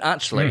comfort, when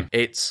actually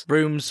it's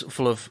rooms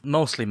full of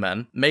mostly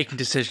men making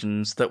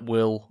decisions that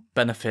will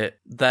benefit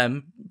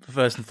them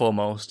first and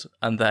foremost,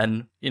 and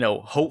then, you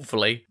know,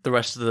 hopefully the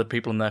rest of the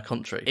people in their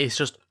country. It's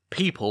just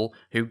people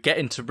who get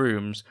into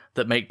rooms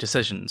that make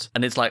decisions,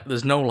 and it's like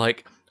there's no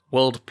like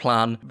world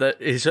plan. That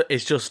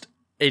it's just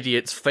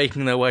idiots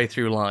faking their way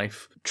through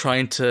life,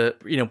 trying to,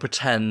 you know,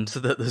 pretend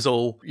that there's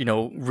all, you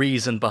know,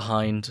 reason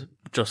behind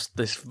just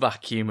this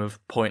vacuum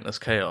of pointless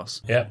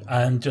chaos. Yep,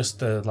 and just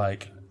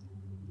like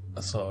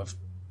a sort of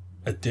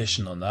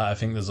addition on that, I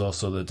think there's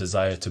also the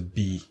desire to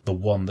be the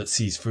one that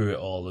sees through it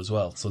all as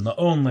well. So not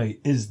only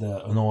is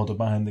there an order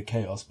behind the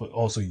chaos, but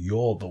also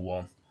you're the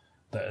one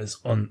that is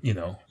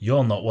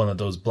you're not one of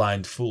those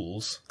blind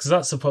fools. Because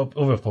that's the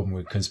other problem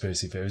with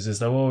conspiracy theories, is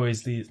there are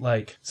always these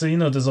like, so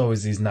there's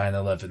always these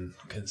 9/11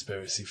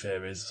 conspiracy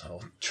theories or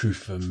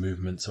truth and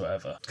movements or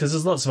whatever, because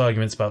there's lots of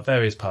arguments about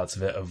various parts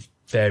of it of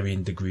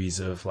varying degrees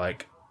of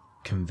like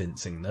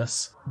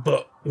convincingness.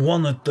 But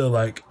one of the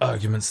like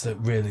arguments that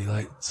really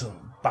like sort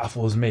of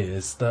baffles me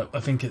is that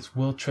I think it's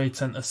World Trade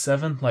Center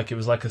 7, like it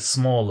was like a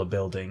smaller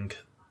building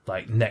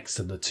like next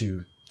to the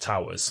two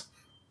towers,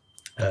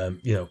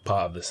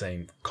 part of the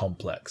same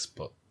complex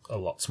but a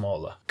lot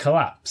smaller,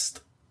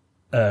 collapsed,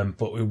 but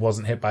it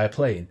wasn't hit by a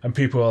plane. And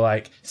people are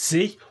like,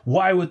 see,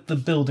 why would the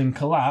building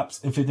collapse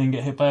if it didn't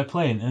get hit by a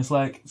plane? And it's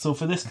like, so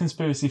for this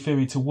conspiracy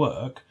theory to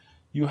work,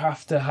 you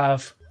have to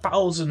have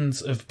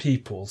thousands of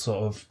people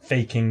sort of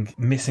faking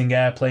missing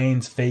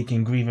airplanes,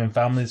 faking grieving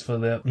families for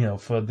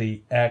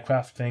the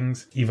aircraft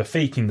things, either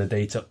faking the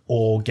data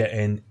or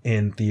getting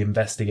in the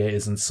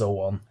investigators and so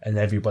on and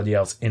everybody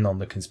else in on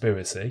the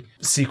conspiracy,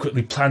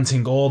 secretly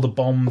planting all the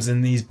bombs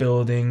in these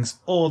buildings.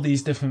 All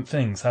these different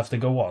things have to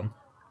go on,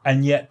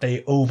 and yet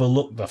they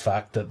overlook the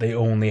fact that they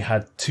only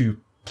had 2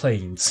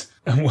 planes.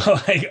 And we're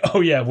like,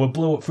 oh yeah, we'll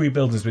blow up 3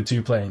 buildings with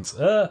 2 planes.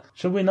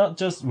 Should we not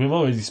just, we've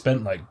already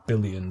spent like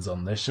billions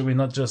on this, should we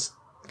not just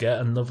get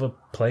another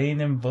plane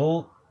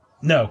involved?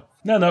 No,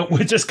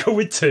 we'll just go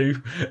with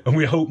 2 and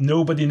we hope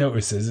nobody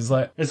notices. It's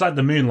like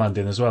the moon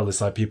landing as well.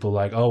 It's like people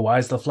like, oh, why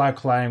is the flag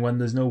flying when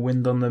there's no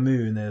wind on the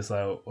moon? And it's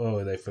like,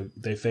 oh,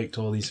 they faked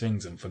all these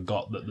things and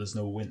forgot that there's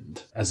no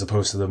wind. As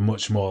opposed to the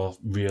much more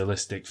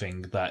realistic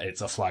thing that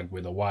it's a flag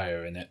with a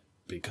wire in it,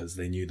 because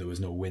they knew there was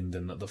no wind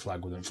and that the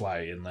flag wouldn't fly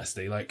unless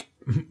they like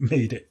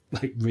made it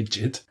like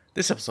rigid.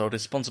 This episode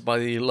is sponsored by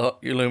the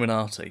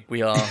Illuminati.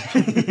 We are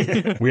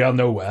we are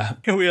nowhere.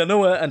 We are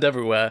nowhere and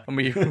everywhere, and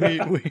we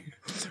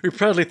We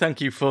proudly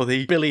thank you for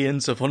the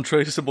billions of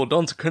untraceable,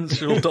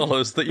 non-sequential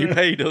dollars that you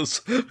paid us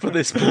for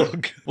this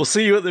plug. We'll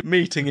see you at the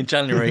meeting in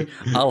January.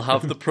 I'll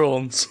have the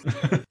prawns.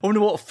 I wonder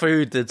what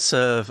food they'd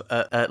serve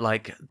at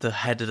like the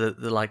head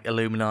of the like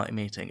Illuminati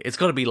meeting. It's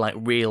got to be like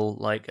real,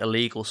 like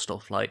illegal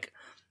stuff, like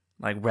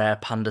rare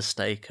panda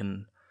steak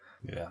and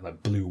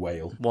like blue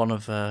whale. One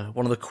of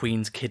the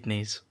Queen's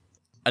kidneys.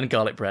 And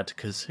garlic bread,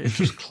 because it's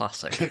just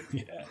classic.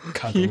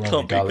 Can't be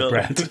garlic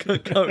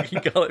bread. Can't be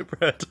garlic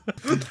bread.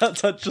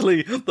 That's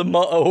actually the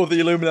motto of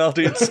the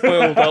Illuminati. It's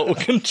spoiled out of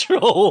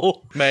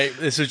control. Mate,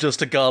 this is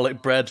just a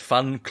garlic bread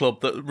fan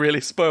club that really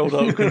spoiled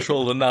out of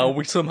control, and now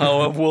we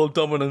somehow have world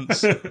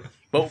dominance.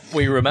 But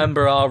we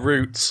remember our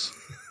roots.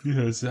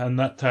 Yes, and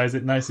that ties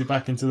it nicely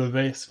back into the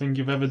best thing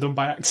you've ever done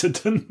by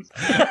accident.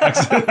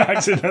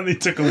 Accidentally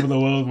took over the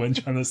world when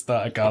trying to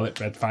start a garlic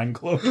bread fan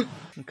club.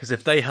 Because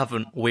if they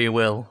haven't, we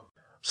will.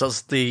 So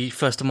that's the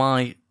first of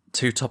my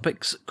 2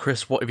 topics.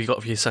 Chris, what have you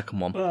got for your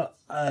second one? Well,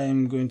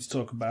 I'm going to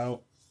talk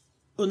about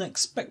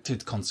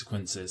unexpected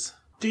consequences.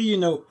 Do you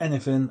know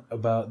anything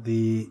about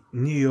the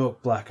New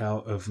York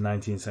blackout of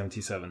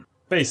 1977?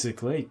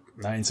 Basically,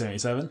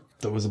 1977,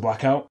 there was a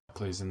blackout,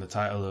 plays in the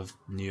title of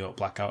New York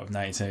Blackout of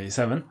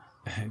 1977.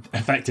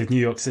 Affected New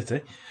York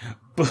City.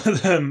 But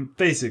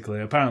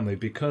basically, apparently,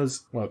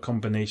 because, a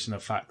combination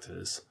of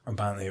factors,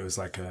 apparently it was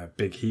like a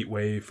big heat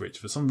wave, which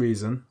for some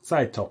reason,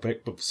 side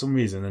topic, but for some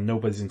reason, and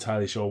nobody's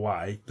entirely sure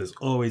why, there's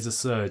always a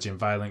surge in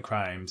violent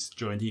crimes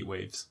during heat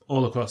waves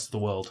all across the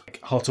world.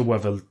 Hotter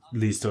weather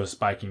leads to a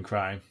spike in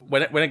crime.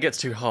 When it gets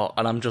too hot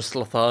and I'm just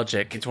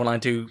lethargic, it's when I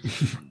do...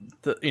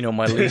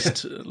 my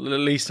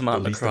least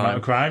amount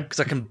of crime. Because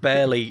I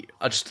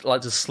just like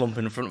to slump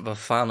in front of a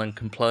fan and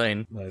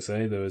complain. Like I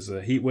say, there was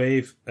a heat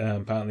wave.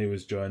 Apparently it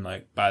was during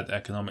like bad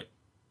economic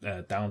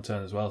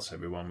downturn as well. So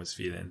everyone was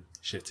feeling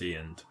shitty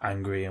and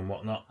angry and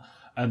whatnot.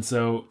 And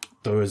so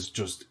there was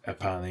just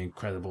apparently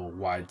incredible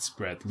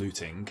widespread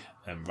looting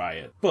and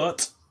riot.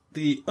 But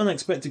the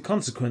unexpected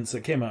consequence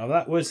that came out of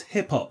that was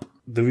hip hop.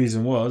 The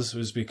reason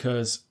was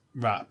because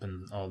rap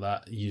and all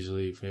that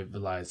usually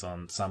relies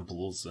on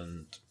samples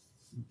and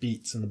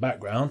beats in the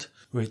background,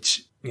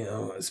 which,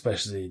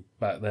 especially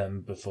back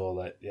then before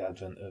like the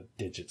advent of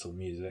digital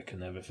music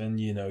and everything,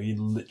 you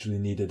literally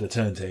needed a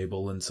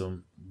turntable and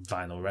some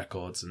vinyl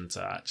records and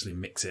to actually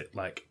mix it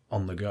like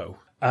on the go.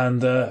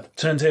 And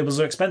turntables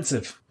are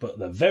expensive, but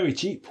they're very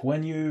cheap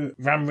when you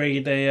ram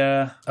raid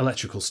a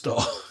electrical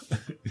store.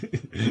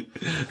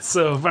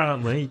 So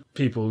apparently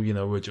people,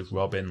 were just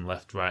robbing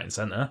left, right and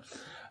centre.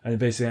 And it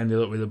basically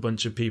ended up with a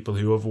bunch of people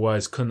who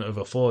otherwise couldn't have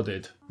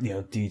afforded,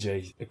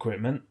 DJ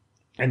equipment.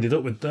 Ended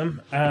up with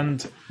them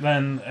and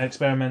then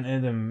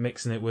experimented and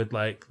mixing it with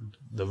like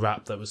the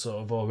rap that was sort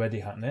of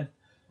already happening.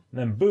 And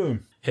then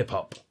boom, hip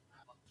hop.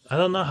 I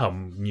don't know how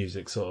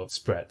music sort of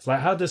spreads. Like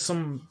how does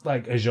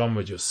a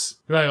genre just...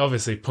 Like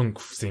obviously punk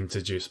seemed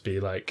to just be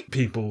like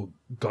people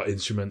got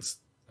instruments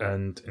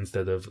and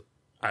instead of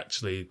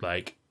actually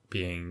like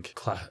being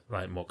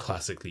more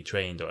classically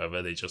trained or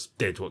whatever, they just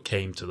did what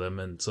came to them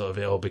and sort of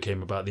it all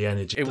became about the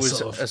energy. It was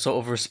a sort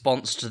of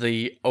response to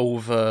the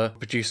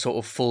overproduced sort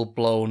of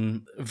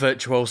full-blown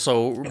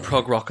virtuoso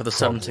prog rock of the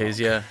 70s,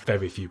 yeah.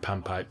 Very few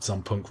panpipes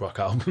on punk rock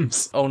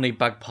albums. Only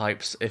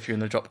bagpipes if you're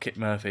in the Dropkick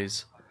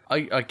Murphys.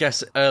 I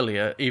guess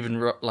earlier, even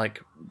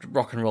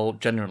rock and roll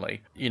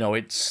generally,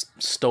 it's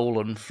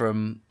stolen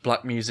from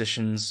black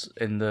musicians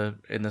in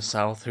the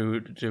South who are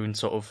doing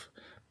sort of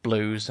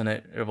blues, and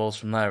it evolves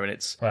from there. And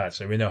it's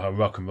actually, we know how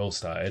rock and roll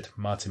started.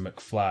 Marty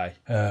McFly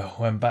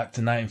went back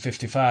to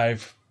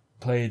 1955,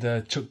 played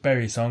a Chuck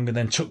Berry song, and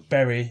then Chuck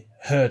Berry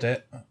heard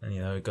it,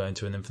 and got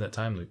into an infinite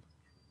time loop.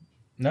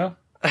 No.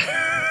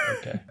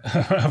 Okay.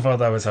 I thought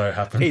that was how it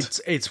happened.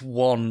 It's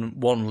one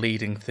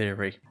leading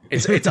theory.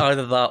 It's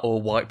either that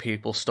or white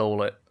people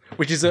stole it,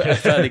 which is a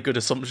fairly good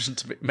assumption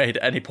to be made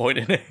at any point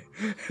in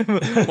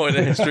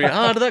history.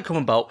 How did that come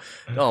about?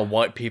 Oh,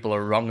 white people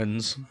are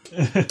wrong-uns.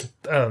 I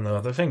don't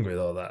know. The thing with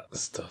all that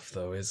stuff,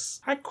 though,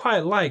 is I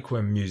quite like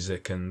when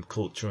music and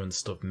culture and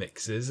stuff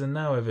mixes, and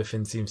now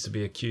everything seems to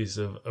be accused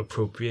of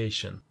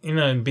appropriation.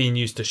 And being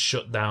used to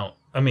shut down.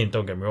 I mean,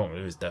 don't get me wrong,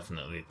 there was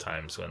definitely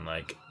times when,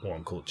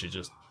 one culture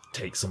just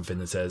takes something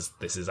and says,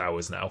 this is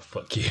ours now,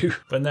 fuck you.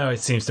 But now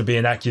it seems to be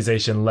an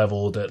accusation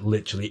levelled at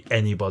literally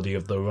anybody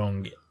of the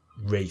wrong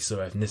race or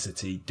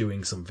ethnicity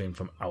doing something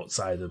from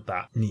outside of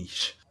that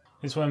niche.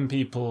 It's when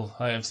people,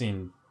 I've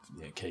seen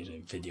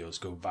occasionally videos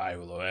go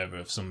viral or whatever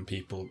of some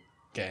people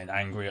getting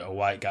angry at a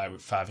white guy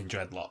with 5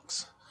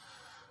 dreadlocks.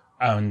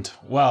 And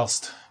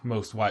whilst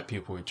most white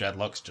people with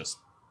dreadlocks just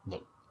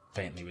look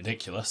faintly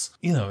ridiculous,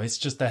 it's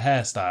just a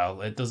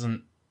hairstyle. It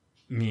doesn't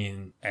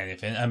mean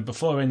anything. And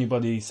before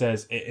anybody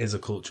says it is a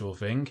cultural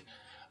thing,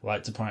 I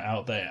like to point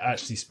out that it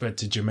actually spread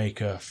to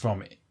Jamaica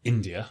from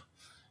India.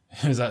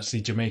 It was actually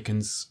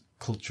Jamaicans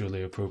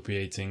culturally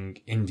appropriating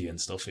Indian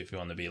stuff, if you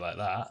want to be like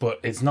that.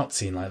 But it's not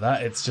seen like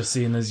that. It's just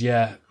seen as,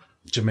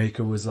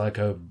 Jamaica was like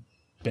a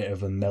bit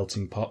of a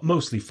melting pot,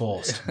 mostly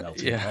forced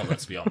melting Yeah. pot,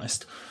 let's be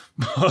honest.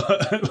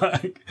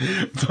 But,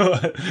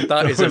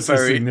 That is a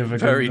very,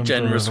 significant very number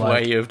generous of,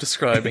 like- way of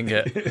describing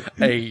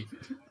it.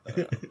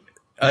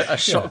 A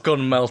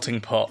shotgun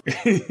melting pot.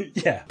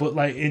 Yeah, but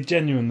like it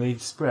genuinely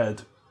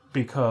spread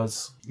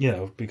because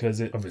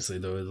obviously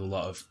there was a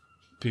lot of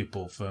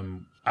people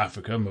from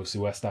Africa,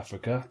 mostly West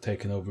Africa,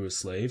 taken over as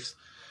slaves.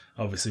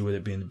 Obviously, with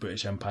it being the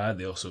British Empire,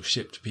 they also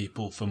shipped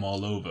people from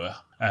all over,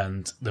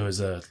 and there was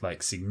a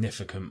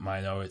significant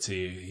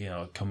minority,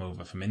 come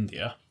over from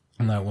India.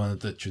 And like one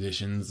of the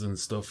traditions and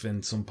stuff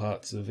in some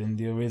parts of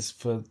India is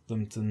for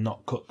them to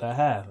not cut their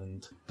hair,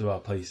 and there are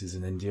places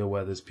in India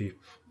where there's people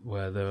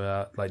where there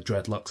are like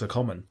dreadlocks are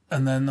common.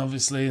 And then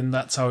obviously, and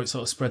that's how it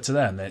sort of spread to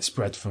them. Then it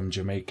spread from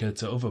Jamaica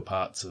to other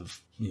parts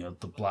of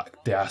the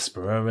black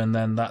diaspora, and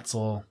then that's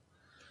all.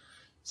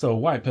 So a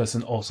white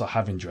person also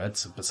having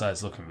dreads,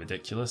 besides looking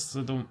ridiculous,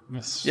 I don't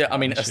miss. Yeah, I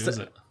mean, issue, is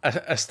it?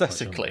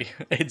 aesthetically,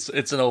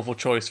 it's an awful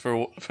choice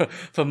for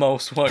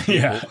most white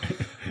people. Yeah.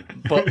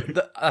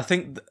 But I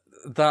think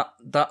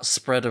that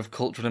spread of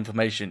cultural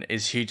information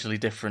is hugely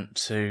different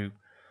to,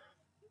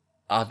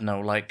 I don't know,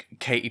 like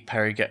Katy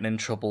Perry getting in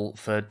trouble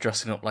for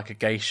dressing up like a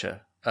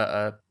geisha at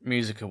a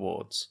music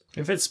awards.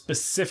 If it's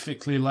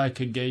specifically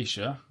like a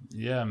geisha,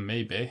 yeah,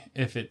 maybe.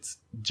 If it's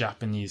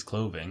Japanese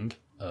clothing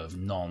of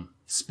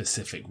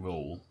non-specific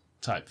role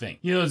type thing.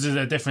 There's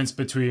a difference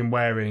between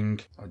wearing...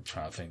 I'm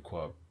trying to think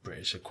what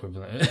British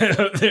equivalent...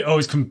 It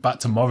always comes back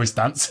to Morris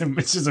dancing,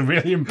 which is a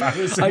really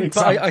embarrassing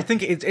example. I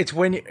think it's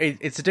when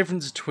it's a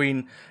difference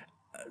between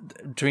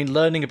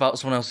learning about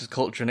someone else's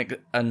culture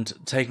and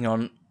taking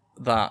on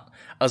that,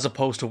 as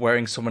opposed to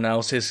wearing someone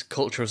else's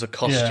culture as a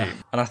costume. Yeah.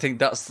 And I think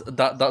that's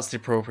the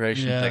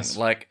appropriation Yes. thing.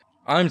 Like,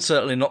 I'm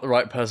certainly not the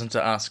right person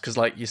to ask, because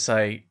like you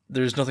say,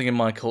 there's nothing in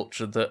my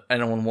culture that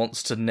anyone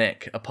wants to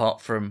nick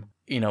apart from,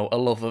 a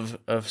love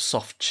of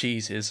soft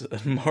cheeses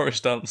and Morris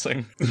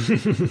dancing.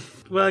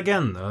 Well,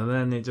 again, though,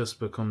 then it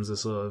just becomes a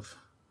sort of...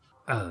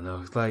 I don't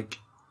know, like,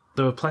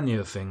 there are plenty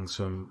of things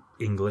from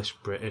English,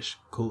 British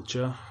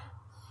culture,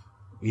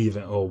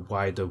 or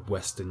wider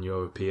Western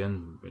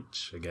European,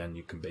 which, again,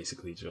 you can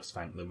basically just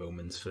thank the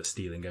Romans for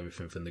stealing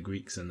everything from the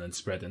Greeks and then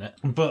spreading it.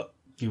 But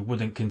you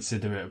wouldn't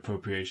consider it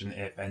appropriation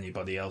if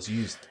anybody else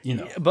used,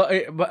 But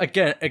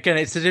again,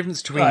 it's the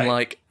difference between Right.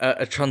 like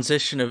a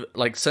transition of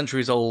like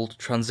centuries old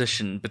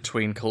transition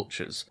between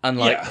cultures and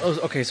like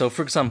okay, so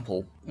for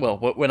example, well,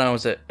 when I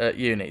was at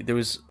uni, there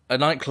was a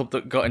nightclub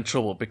that got in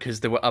trouble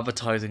because they were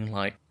advertising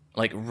like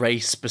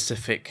race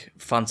specific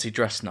fancy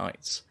dress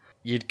nights.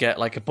 You'd get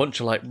like a bunch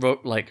of like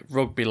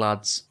rugby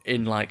lads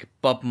in like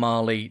Bob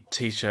Marley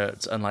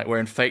t-shirts and like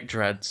wearing fake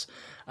dreads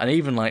and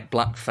even like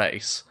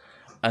blackface.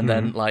 And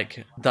then,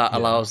 like, that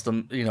allows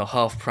them,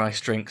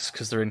 half-price drinks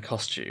because they're in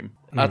costume.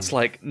 That's,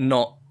 like,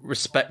 not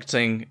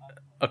respecting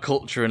a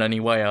culture in any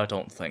way, I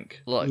don't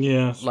think. Like,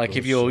 like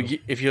if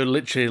you're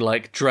literally,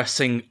 like,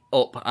 dressing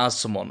up as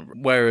someone,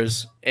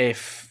 whereas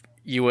if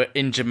you were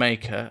in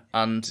Jamaica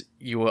and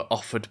you were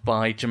offered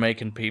by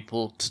Jamaican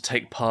people to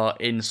take part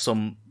in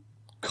some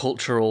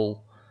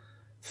cultural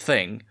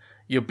thing...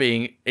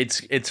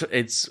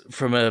 It's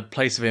from a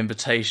place of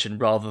invitation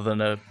rather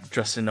than a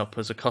dressing up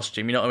as a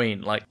costume. You know what I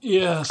mean? Like,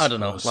 yes, I don't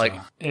know. Like,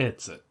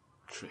 it's a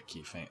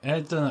tricky thing.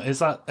 I don't know. Is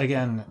that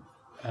again?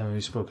 And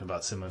we've spoken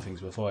about similar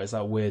things before. It's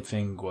that weird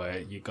thing where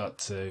you got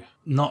to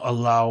not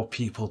allow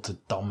people to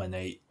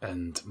dominate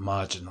and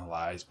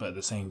marginalize, but at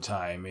the same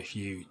time, if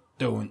you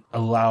don't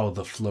allow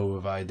the flow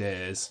of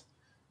ideas,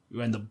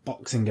 you end up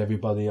boxing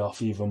everybody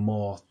off even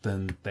more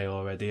than they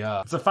already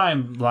are. It's a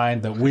fine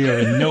line that we are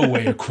in no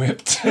way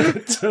equipped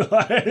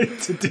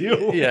to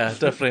deal with. yeah,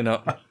 definitely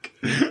not.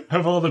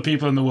 Of all the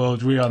people in the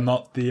world, we are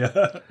not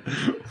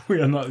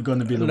going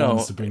to be the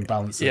ones to bring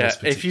balance to this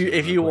particular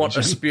if you want a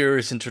equation.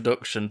 spurious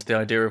introduction to the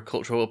idea of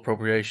cultural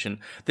appropriation,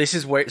 this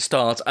is where it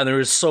starts, and there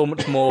is so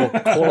much more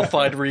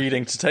qualified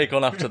reading to take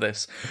on after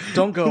this.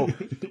 Don't go,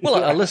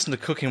 well, I listened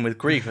to Cooking with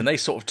Grief, and they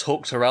sort of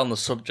talked around the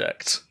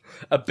subject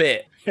a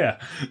bit. Yeah,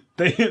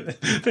 they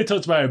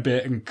talked about it a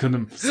bit and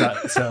couldn't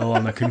settle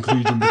on a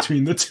conclusion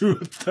between the two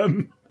of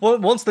them. Well,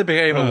 once they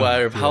became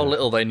aware of how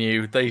little they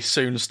knew, they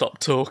soon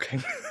stopped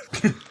talking.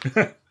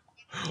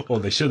 Or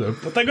they should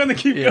have, but they're going to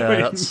keep Yeah,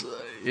 going.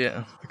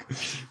 yeah.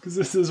 Because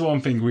this is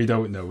one thing we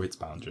don't know, it's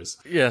boundaries.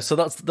 Yeah, so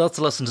that's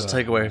the lesson to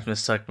take away from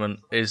this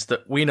segment, is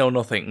that we know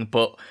nothing,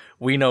 but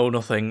we know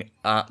nothing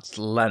at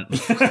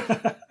length.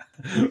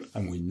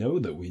 And we know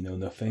that we know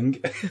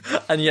nothing.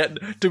 And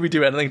yet, do we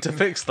do anything to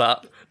fix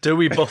that? Do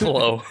we,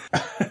 Buffalo?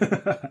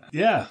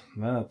 Yeah,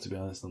 well, to be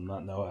honest, on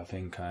that note, I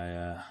think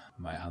I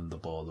might hand the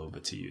ball over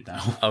to you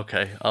now.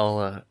 Okay,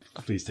 I'll...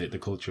 Please take the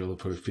cultural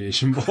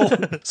appropriation ball.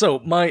 So,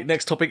 my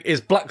next topic is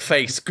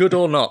blackface, good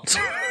or not?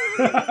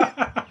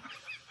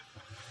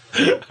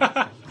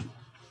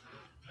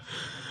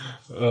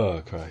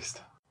 Oh,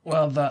 Christ.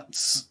 Well,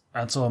 that's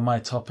all my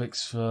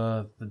topics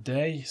for the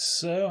day.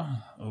 So,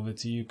 over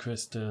to you,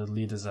 Chris, to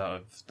lead us out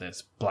of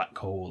this black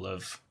hole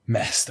of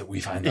mess that we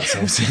find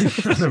ourselves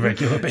in on a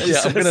regular basis.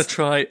 Yeah, I'm going to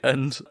try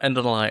and end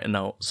on a lighter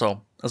note.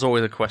 So, As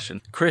always, a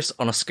question. Chris,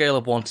 on a scale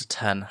of 1 to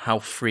 10, how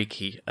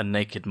freaky are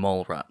naked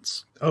mole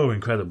rats? Oh,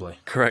 incredibly.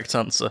 Correct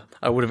answer.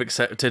 I would have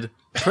accepted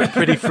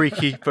pretty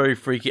freaky, very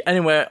freaky.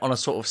 Anywhere on a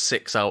sort of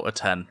 6 out of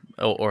 10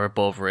 or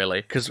above,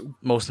 really. Because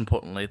most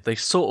importantly, they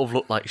sort of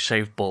look like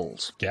shaved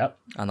balls. Yep.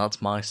 And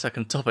that's my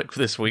second topic for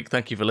this week.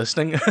 Thank you for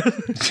listening.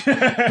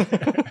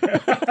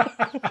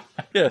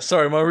 Yeah,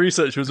 sorry, my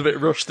research was a bit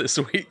rushed this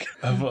week.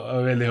 I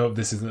really hope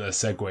this isn't a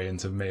segue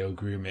into male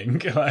grooming,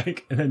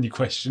 and any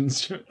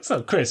questions.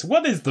 So, Chris,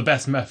 what is the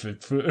best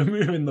method for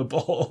removing the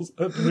balls?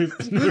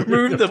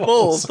 Remove the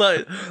balls.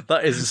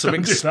 That is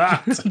something.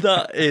 Don't do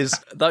that.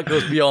 that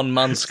goes beyond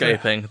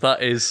manscaping.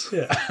 That is.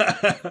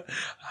 Yeah.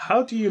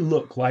 How do you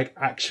look like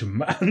Action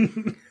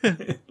Man?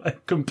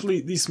 Like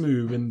completely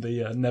smooth in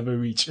the never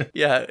reach.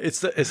 Yeah, it's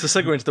the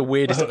segue into the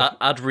weirdest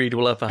ad read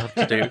we'll ever have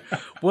to do.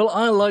 Well,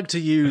 I like to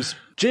use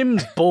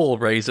Jim's ball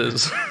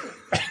razors.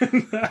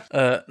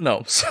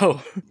 No,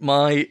 so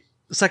my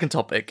second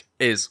topic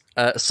is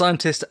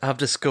scientists have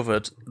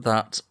discovered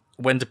that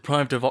when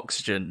deprived of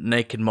oxygen,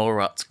 naked mole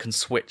rats can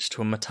switch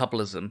to a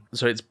metabolism.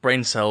 So its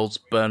brain cells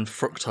burn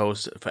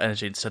fructose for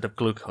energy instead of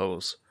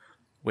glucose,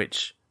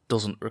 which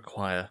doesn't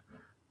require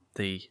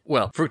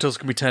fructose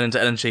can be turned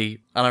into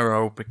energy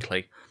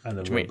anaerobically.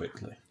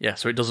 Yeah,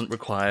 so it doesn't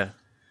require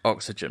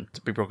oxygen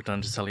to be broken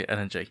down to cellular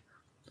energy.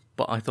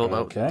 But I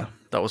thought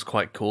that was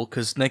quite cool,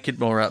 because naked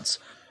mole rats,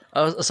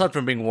 aside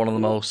from being one of the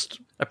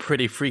most, a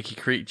pretty freaky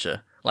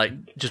creature, like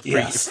just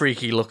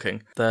freaky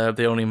looking, they're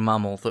the only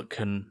mammal that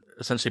can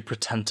essentially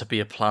pretend to be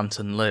a plant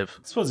and live.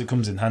 I suppose it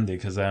comes in handy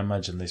because I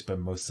imagine they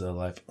spend most of their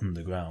life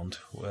underground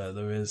where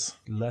there is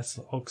less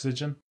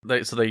oxygen.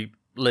 So they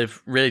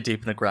live really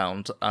deep in the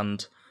ground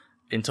and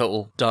in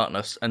total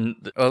darkness,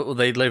 and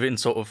they live in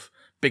sort of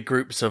big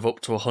groups of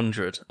up to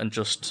 100 and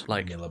just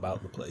like mill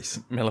about the place.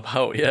 Mill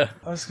about, yeah.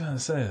 I was going to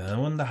say, I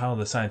wonder how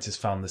the scientists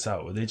found this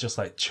out. Were they just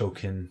like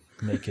choking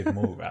naked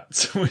mole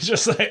rats? We're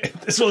just like,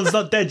 this one's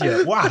not dead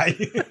yet. Why?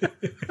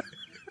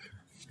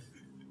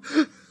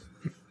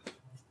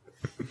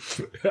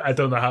 I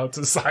don't know how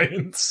to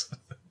science.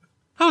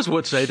 How's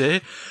work today,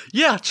 dear?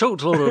 Yeah, I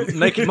choked a lot of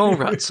naked mole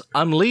rats.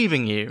 I'm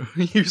leaving you,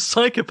 you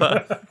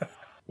psychopath.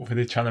 Were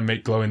they trying to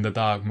make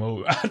glow-in-the-dark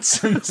mole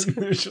rats? And it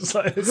was just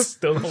like, it's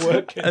still not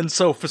working. And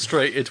so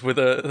frustrated with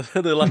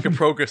the lack of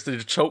progress, they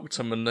choked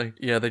them, and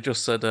they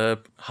just said,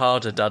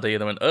 harder, daddy,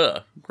 and they went,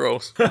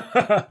 gross.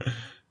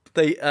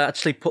 They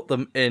actually put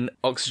them in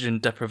oxygen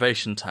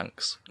deprivation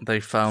tanks. They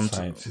found...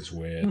 Science is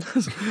weird.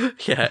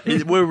 Yeah,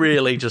 we're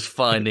really just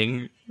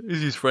finding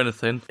issues for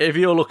anything. If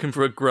you're looking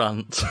for a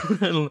grant,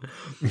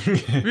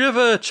 have you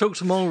ever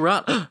choked a mole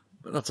rat?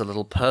 That's a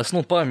little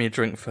personal. Buy me a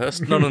drink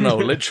first. No,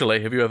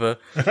 literally. Have you ever...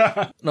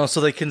 No, so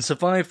they can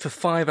survive for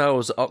 5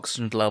 hours at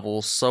oxygen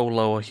levels so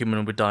low a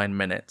human would die in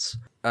minutes.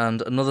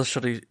 And another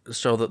study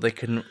showed that they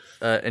can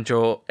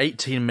endure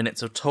 18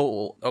 minutes of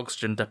total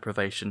oxygen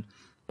deprivation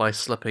by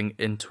slipping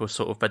into a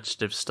sort of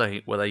vegetative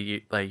state where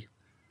they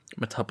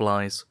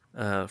metabolize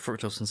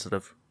fructose instead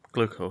of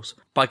glucose.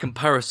 By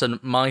comparison,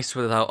 mice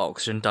without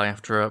oxygen die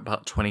after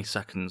about 20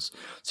 seconds.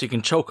 So you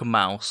can choke a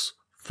mouse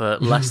for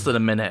less than a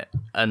minute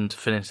and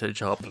finish the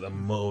job. But the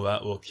mole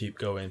rat will keep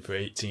going for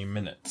 18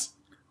 minutes.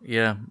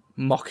 Yeah,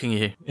 mocking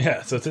you.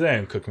 Yeah, so today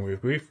on Cooking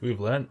with Grief, we've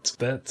learnt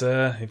that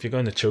if you're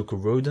going to choke a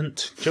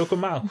rodent, choke a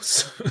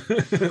mouse.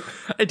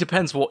 It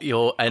depends what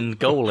your end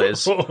goal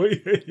is.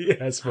 Yeah,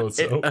 I suppose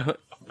so.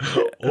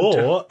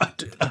 Or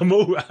a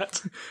mole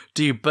rat.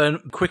 Do you burn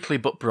quickly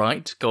but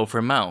bright? Go for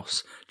a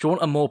mouse. Do you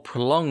want a more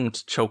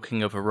prolonged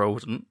choking of a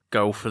rodent?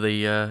 Go for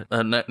the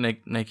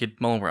naked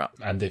mole rat.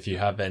 And if you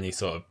have any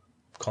sort of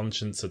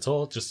conscience at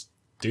all, just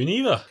do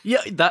neither.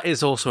 Yeah, that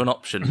is also an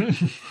option.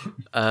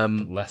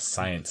 Less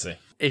sciencey.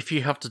 If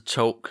you have to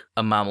choke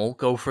a mammal,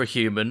 go for a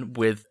human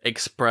with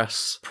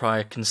express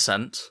prior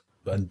consent.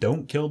 And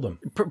don't kill them.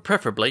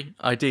 Preferably,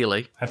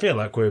 ideally. I feel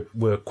like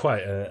we're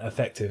quite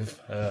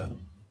effective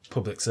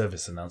public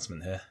service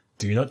announcement here.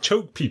 Do not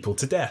choke people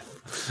to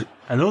death.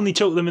 And only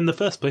choke them in the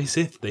first place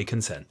if they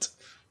consent.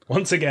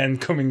 Once again,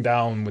 coming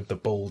down with the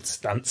bold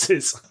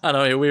stances. I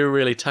know, we were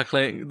really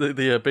tackling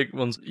the big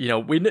ones. You know,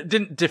 we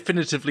didn't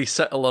definitively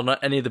settle on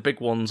any of the big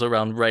ones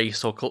around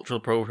race or cultural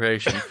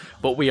appropriation,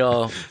 but we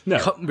are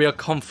we are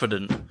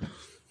confident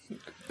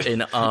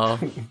in our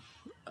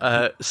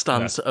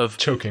stance of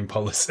choking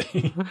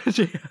policy.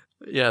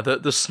 Yeah,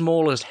 the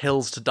smallest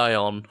hills to die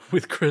on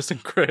with Chris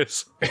and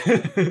Chris.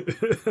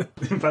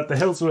 In fact, the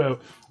hills we're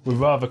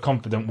rather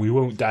confident we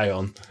won't die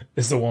on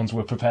is the ones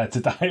we're prepared to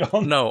die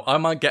on. No, I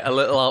might get a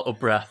little out of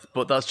breath,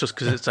 but that's just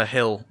because it's a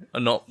hill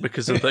and not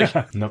because of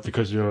the... Not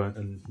because you're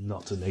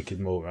not a naked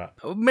mole rat.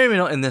 Maybe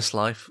not in this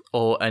life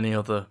or any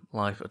other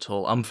life at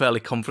all. I'm fairly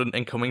confident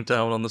in coming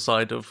down on the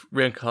side of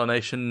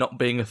reincarnation not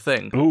being a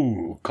thing.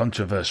 Ooh,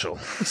 controversial.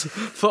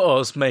 For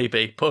us,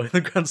 maybe, but in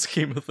the grand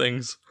scheme of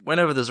things,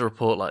 whenever there's a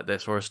report like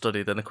this or a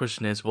study, then the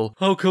question is, well,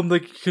 how come they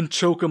can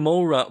choke a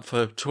mole rat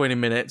for 20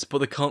 minutes, but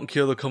they can't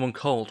cure the common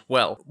cold?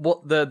 Well,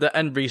 what the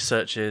end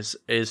research is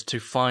to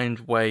find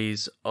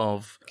ways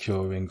of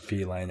Curing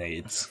feline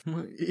AIDS.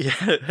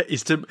 yeah,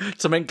 is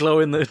to make glow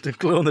in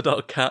the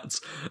dark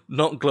cats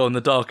not glow in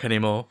the dark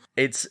anymore.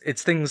 It's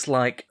things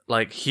like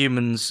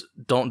humans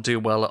don't do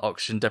well at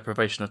oxygen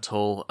deprivation at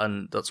all,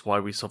 and that's why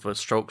we suffer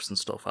strokes and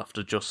stuff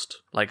after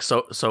just like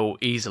so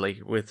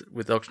easily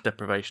with oxygen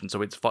deprivation.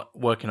 So it's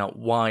working out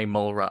why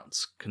mole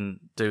rats can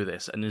do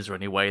this, and is there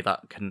any way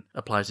that can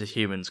apply to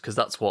humans? Because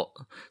that's what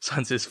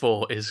science is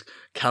for: is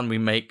can we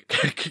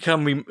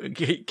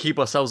keep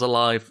ourselves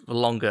alive for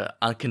longer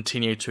and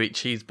continue to eat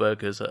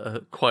cheeseburgers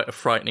at quite a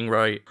frightening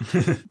rate?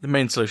 The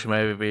main solution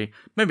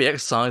maybe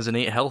exercise and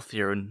eat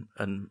healthier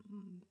and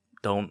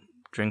don't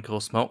drink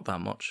or smoke that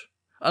much.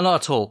 Not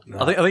at all. No,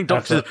 I think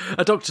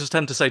doctors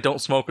tend to say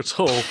don't smoke at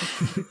all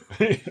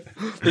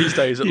these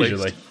days, at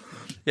least.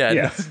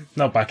 Yeah,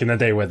 not back in the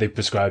day where they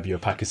prescribe you a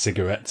pack of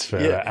cigarettes for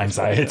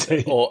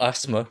anxiety or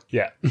asthma.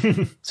 Yeah.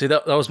 See,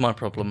 that was my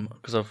problem,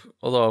 because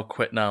although I've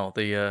quit now,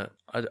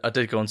 I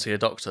did go and see a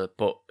doctor,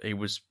 but he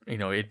was,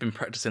 he'd been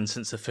practicing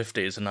since the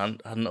 50s and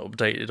hadn't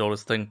updated all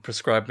his thing.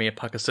 Prescribed me a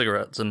pack of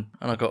cigarettes and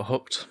I got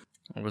hooked.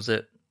 That was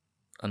it.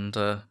 And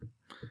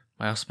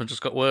my asthma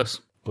just got worse.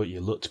 But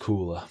you looked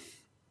cooler.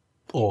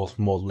 Or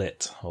more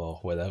lit, or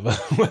whatever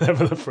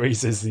the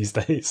phrase is these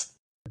days.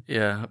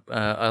 Yeah,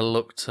 I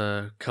looked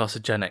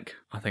carcinogenic,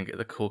 I think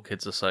the cool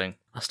kids are saying.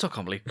 I still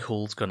can't believe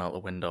cool's gone out the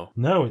window.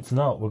 No, it's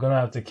not. We're gonna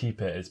have to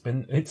keep it.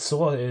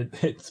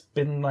 It's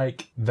been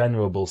like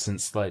venerable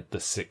since like the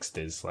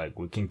 60s. Like,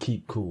 we can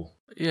keep cool.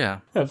 Yeah.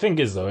 The thing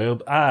is though,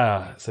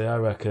 I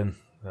reckon.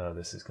 Oh,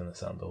 this is gonna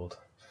sound old.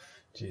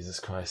 Jesus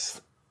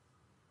Christ.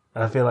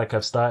 I feel like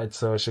I've started,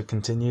 so I should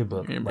continue,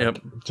 but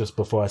just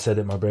before I said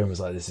it, my brain was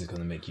like, this is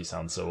going to make you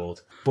sound so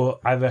old. But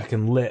I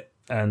reckon lit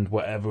and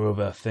whatever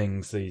other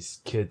things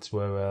these kids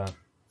were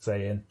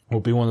saying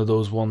will be one of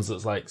those ones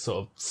that's like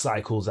sort of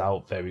cycles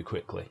out very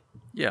quickly.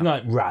 Yeah.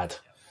 Like Rad.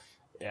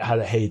 It had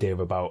a heyday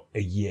of about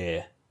a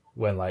year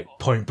when like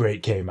Point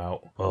Break came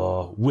out.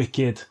 Or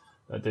Wicked.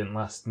 That didn't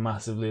last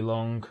massively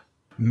long.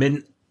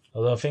 Mint.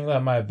 Although I think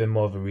that might have been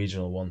more of a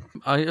regional one.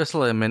 I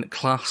still like Mint.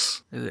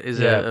 Class is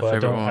a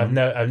favourite one.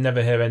 I've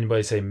never heard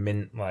anybody say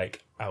mint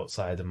like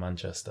outside of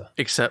Manchester.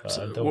 Except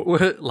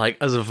like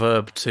as a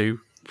verb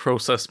to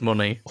process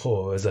money.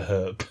 Or as a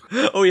herb.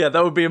 Oh yeah,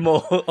 that would be a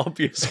more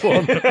obvious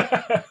one.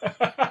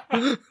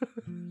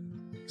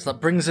 So that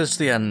brings us to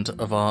the end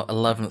of our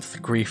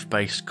 11th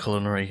grief-based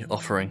culinary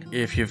offering.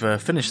 If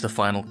you've finished the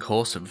final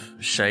course of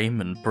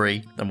shame and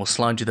brie, then we'll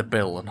slide you the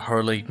bill and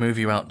hurriedly move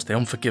you out to the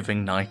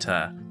unforgiving night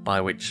air,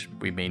 by which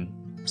we mean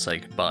say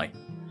goodbye.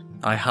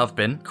 I have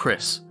been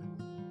Chris,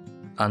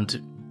 and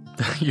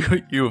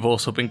you have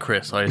also been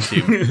Chris, I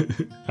assume.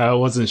 I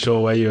wasn't sure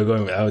where you were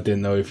going with it. I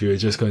didn't know if you were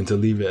just going to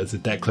leave it as a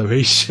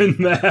declaration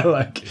there,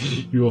 like,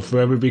 you will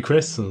forever be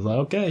Chris. I was like,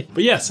 okay.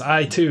 But yes,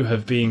 I too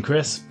have been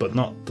Chris, but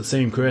not the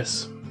same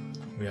Chris.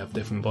 We have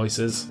different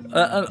voices.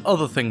 And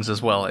other things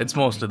as well. It's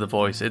mostly the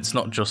voice. It's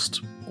not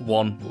just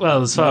one.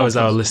 Well, as far as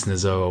our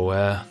listeners are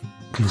aware,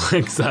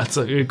 like that,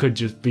 so it could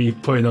just be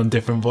putting on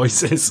different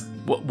voices.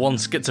 One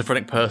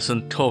schizophrenic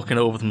person talking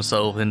over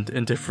themselves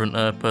in different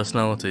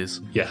personalities.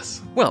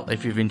 Yes. Well,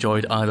 if you've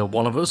enjoyed either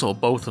one of us or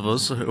both of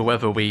us,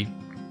 whoever we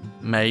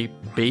may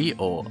be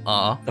or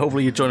are,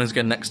 hopefully you join us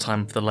again next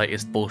time for the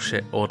latest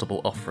bullshit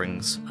Audible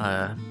offerings.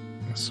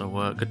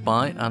 So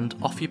goodbye and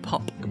off you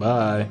pop.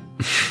 Goodbye.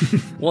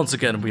 Once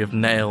again, we have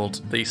nailed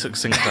the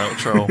succinct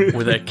outro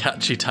with a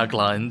catchy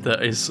tagline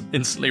that is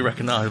instantly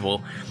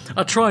recognisable.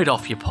 I tried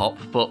off you pop,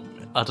 but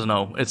I don't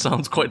know, it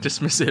sounds quite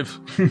dismissive.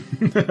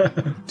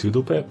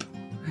 Toodle pip.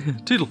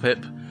 Toodle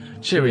pip.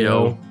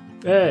 Cheerio.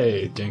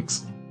 Hey,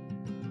 Jinx.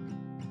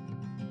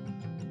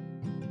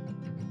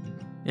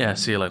 Yeah,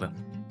 see you later.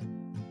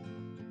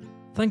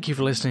 Thank you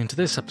for listening to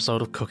this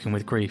episode of Cooking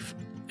with Grief.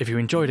 If you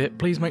enjoyed it,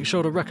 please make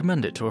sure to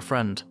recommend it to a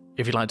friend.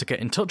 If you'd like to get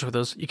in touch with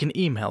us, you can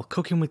email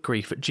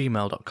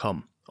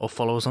cookingwithgrief@gmail.com or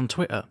follow us on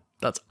Twitter.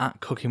 That's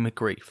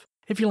 @cookingwithgrief.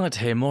 If you'd like to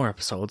hear more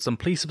episodes, then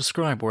please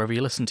subscribe wherever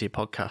you listen to your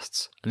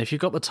podcasts. And if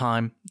you've got the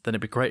time, then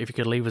it'd be great if you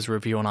could leave us a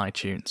review on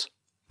iTunes.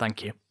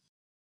 Thank you.